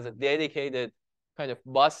actually has a dedicated kind of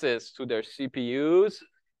buses to their CPUs.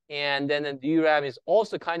 And then the DRAM is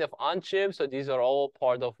also kind of on chip. So these are all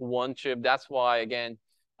part of one chip. That's why, again,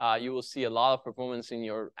 you will see a lot of performance in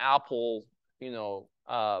your Apple, you know,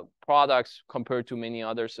 products compared to many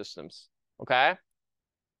other systems. Okay.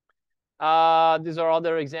 These are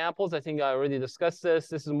other examples. I think I already discussed this.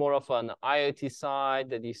 This is more of an IoT side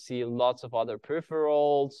that you see lots of other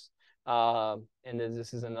peripherals. And then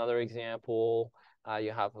this is another example.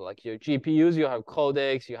 You have like your GPUs, you have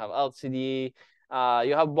codecs, you have LCD.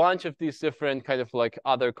 You have a bunch of these different kind of like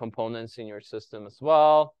other components in your system as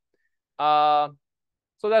well. So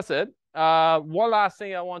that's it. One last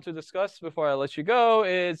thing I want to discuss before I let you go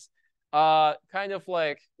is kind of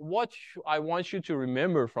like what I want you to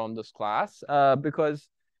remember from this class, because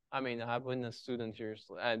I mean, I've been a student here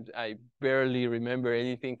and I barely remember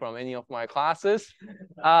anything from any of my classes.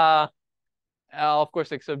 Of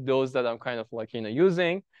course, except those that I'm kind of like, you know,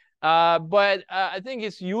 using. But I think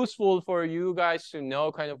it's useful for you guys to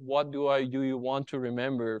know kind of what do you want to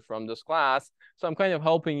remember from this class. So I'm kind of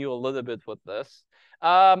helping you a little bit with this.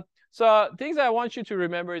 So things I want you to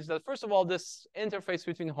remember is that, first of all, this interface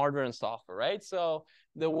between hardware and software, right? So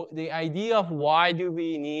the idea of why do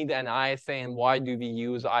we need an ISA and why do we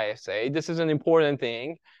use ISA? This is an important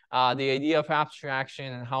thing. The idea of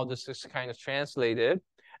abstraction and how this is kind of translated.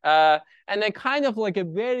 And then kind of like a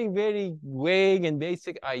very, very vague and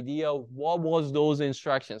basic idea of what was those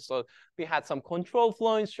instructions. So we had some control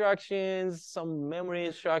flow instructions, some memory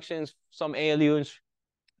instructions, some ALU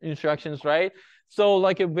instructions, right? So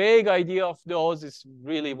like a vague idea of those is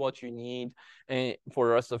really what you need for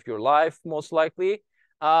the rest of your life, most likely.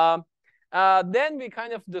 Then we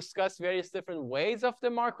kind of discussed various different ways of the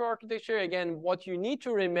microarchitecture. Again, what you need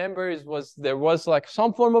to remember is there was like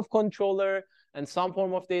some form of controller and some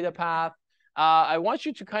form of data path. I want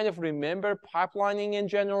you to kind of remember pipelining in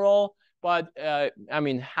general, but I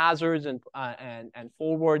mean hazards and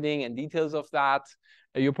forwarding and details of that.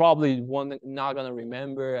 you're probably not going to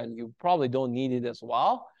remember, and you probably don't need it as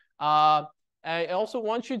well. I also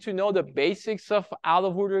want you to know the basics of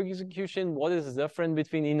out-of-order execution. What is different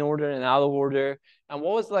between in-order and out-of-order? And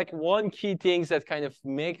what was like one key things that kind of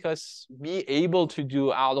make us be able to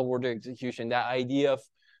do out-of-order execution? That idea of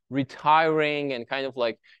retiring and kind of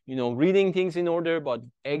like, reading things in order, but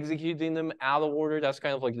executing them out of order. That's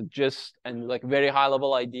kind of like the gist and like very high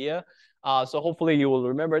level idea. So hopefully you will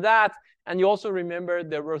remember that. And you also remember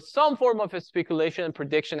there was some form of a speculation and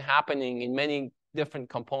prediction happening in many different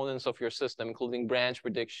components of your system, including branch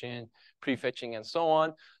prediction, prefetching, and so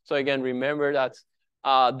on. So again, remember that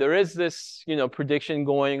there is this, prediction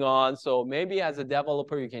going on. So maybe as a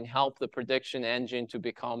developer, you can help the prediction engine to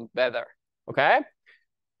become better. Okay.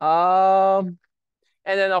 And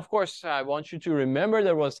then of course, I want you to remember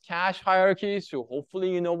there was cache hierarchy. So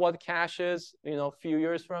hopefully you know what cache is, a few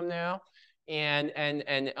years from now.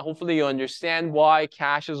 And hopefully you understand why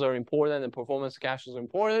caches are important and performance caches are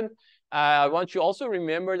important. I want you also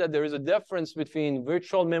remember that there is a difference between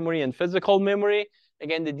virtual memory and physical memory.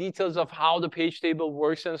 Again, the details of how the page table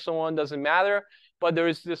works and so on doesn't matter, but there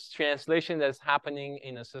is this translation that's happening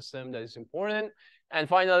in a system that is important. And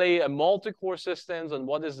finally, multi-core systems, and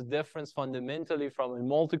what is the difference fundamentally from a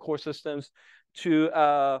multi-core systems to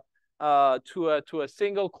a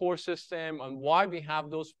single core system, and why we have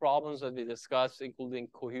those problems that we discussed, including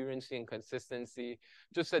coherency and consistency,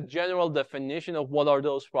 just a general definition of what are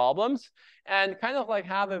those problems, and kind of like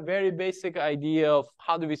have a very basic idea of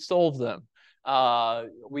how do we solve them.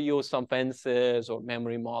 We use some fences or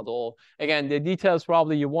memory model. Again, the details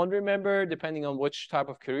probably you won't remember depending on which type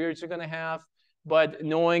of careers you're going to have. But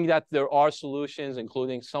knowing that there are solutions,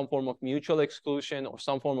 including some form of mutual exclusion or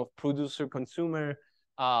some form of producer-consumer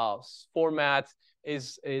format,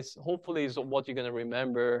 is hopefully is what you're going to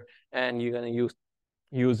remember, and you're going to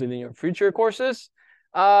use it in your future courses.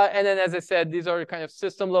 And then, as I said, these are kind of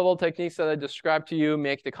system-level techniques that I described to you.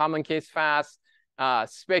 Make the common case fast,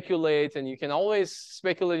 speculate, and you can always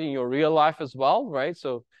speculate in your real life as well, right?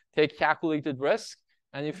 So take calculated risk,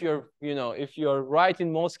 and if you're right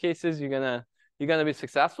in most cases, you're gonna be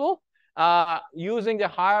successful. Using the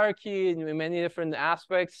hierarchy in many different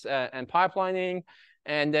aspects and pipelining,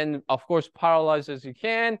 and then of course parallelize as you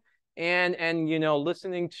can, and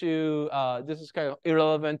listening to this is kind of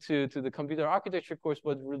irrelevant to the computer architecture course,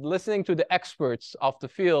 but listening to the experts of the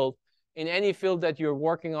field in any field that you're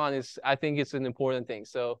working on I think it's an important thing.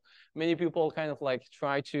 So many people kind of like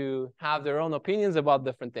try to have their own opinions about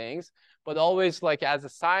different things, but always like as a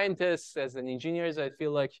scientist, as an engineer, I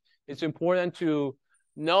feel like it's important to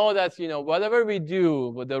know that, whatever we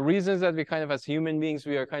do, but the reasons that we kind of as human beings,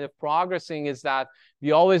 we are kind of progressing is that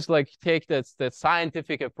we always like take that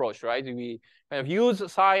scientific approach, right? We kind of use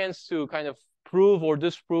science to kind of prove or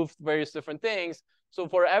disprove various different things. So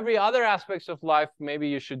for every other aspects of life, maybe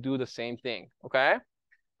you should do the same thing, okay?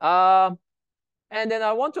 And then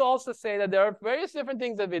I want to also say that there are various different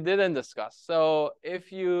things that we didn't discuss. So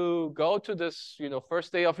if you go to this,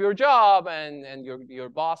 first day of your job and your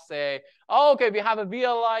boss say, oh, okay, we have a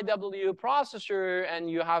VLIW processor and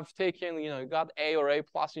you have taken, you got A or A+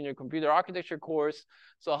 in your computer architecture course,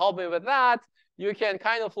 so help me with that. You can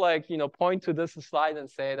kind of like, point to this slide and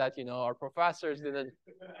say that, our professors didn't,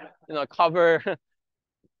 cover.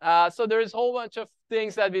 So there's a whole bunch of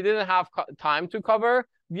things that we didn't have time to cover.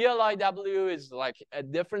 VLIW is like a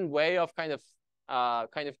different way of kind of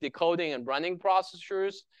decoding and running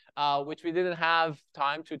processors, which we didn't have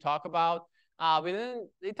time to talk about.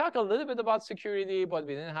 They talked a little bit about security, but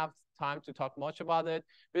we didn't have time to talk much about it.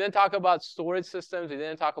 We didn't talk about storage systems. We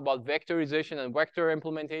didn't talk about vectorization and vector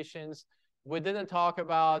implementations. We didn't talk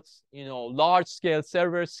about, large scale,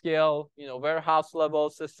 server scale, warehouse level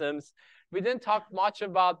systems. We didn't talk much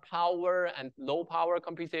about power and low power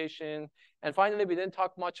computation. And finally, we didn't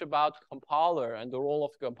talk much about compiler and the role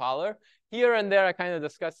of compiler. Here and there, I kind of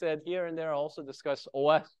discussed it. Here and there, I also discussed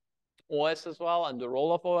OS as well and the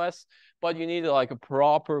role of OS. But you need like a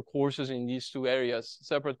proper courses in these two areas,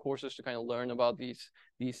 separate courses to kind of learn about these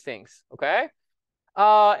things, okay?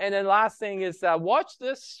 And then last thing is watch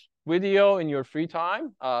this video in your free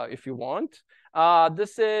time if you want.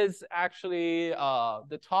 This is actually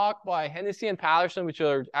the talk by Hennessy and Patterson, which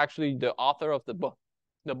are actually the author of the book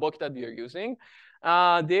that we are using.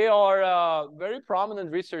 They are very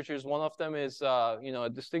prominent researchers. One of them is a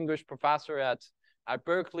distinguished professor at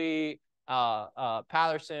Berkeley,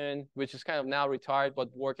 Patterson, which is kind of now retired,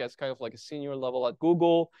 but work as kind of like a senior level at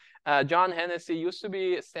Google. John Hennessy used to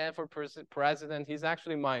be a Stanford president. He's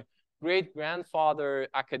actually my great-grandfather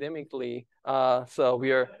academically, so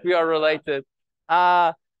we are related.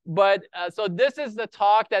 So this is the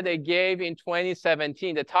talk that they gave in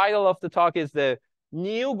 2017. The title of the talk is The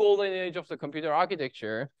New Golden Age of the Computer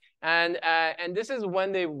Architecture. And this is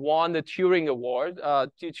when they won the Turing Award.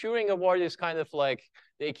 The Turing Award is kind of like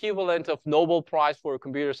the equivalent of Nobel Prize for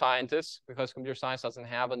computer scientists, because computer science doesn't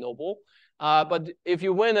have a Nobel. But if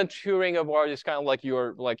you win a Turing Award, it's kind of like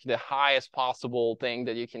the highest possible thing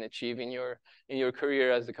that you can achieve in your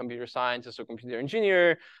career as a computer scientist or computer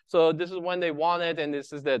engineer. So this is when they won it, and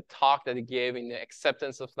this is the talk that they gave in the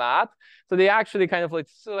acceptance of that. So they actually kind of like,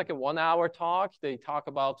 this is like a 1-hour talk. They talk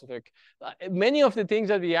about like many of the things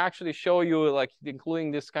that we actually show you, like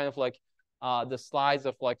including this kind of like the slides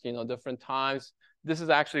of like, different times. This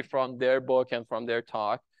is actually from their book and from their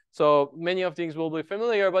talk. So many of things will be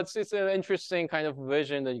familiar, but it's an interesting kind of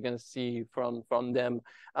vision that you're going to see from them.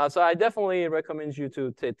 So I definitely recommend you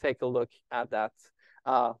to take a look at that,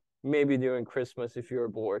 maybe during Christmas if you're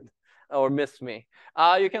bored or miss me.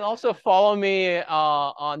 You can also follow me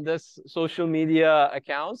on this social media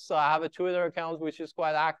accounts. So I have a Twitter account, which is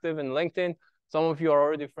quite active, and LinkedIn. Some of you are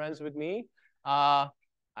already friends with me.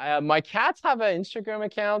 My cats have an Instagram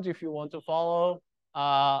account if you want to follow.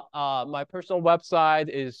 My personal website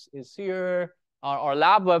is here. Our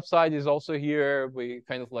lab website is also here. We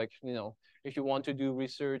kind of like, if you want to do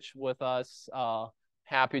research with us,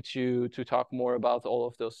 happy to talk more about all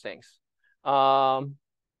of those things. Yeah,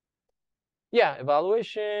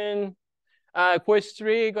 evaluation. Quiz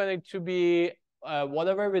 3 going to be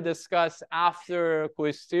whatever we discuss after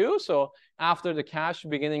quiz 2. So after the cache,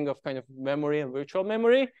 beginning of kind of memory and virtual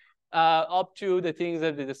memory. Up to the things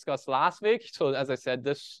that we discussed last week. So as I said,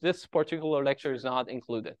 this particular lecture is not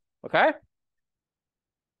included. Okay?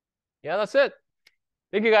 Yeah, that's it.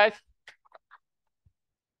 Thank you, guys.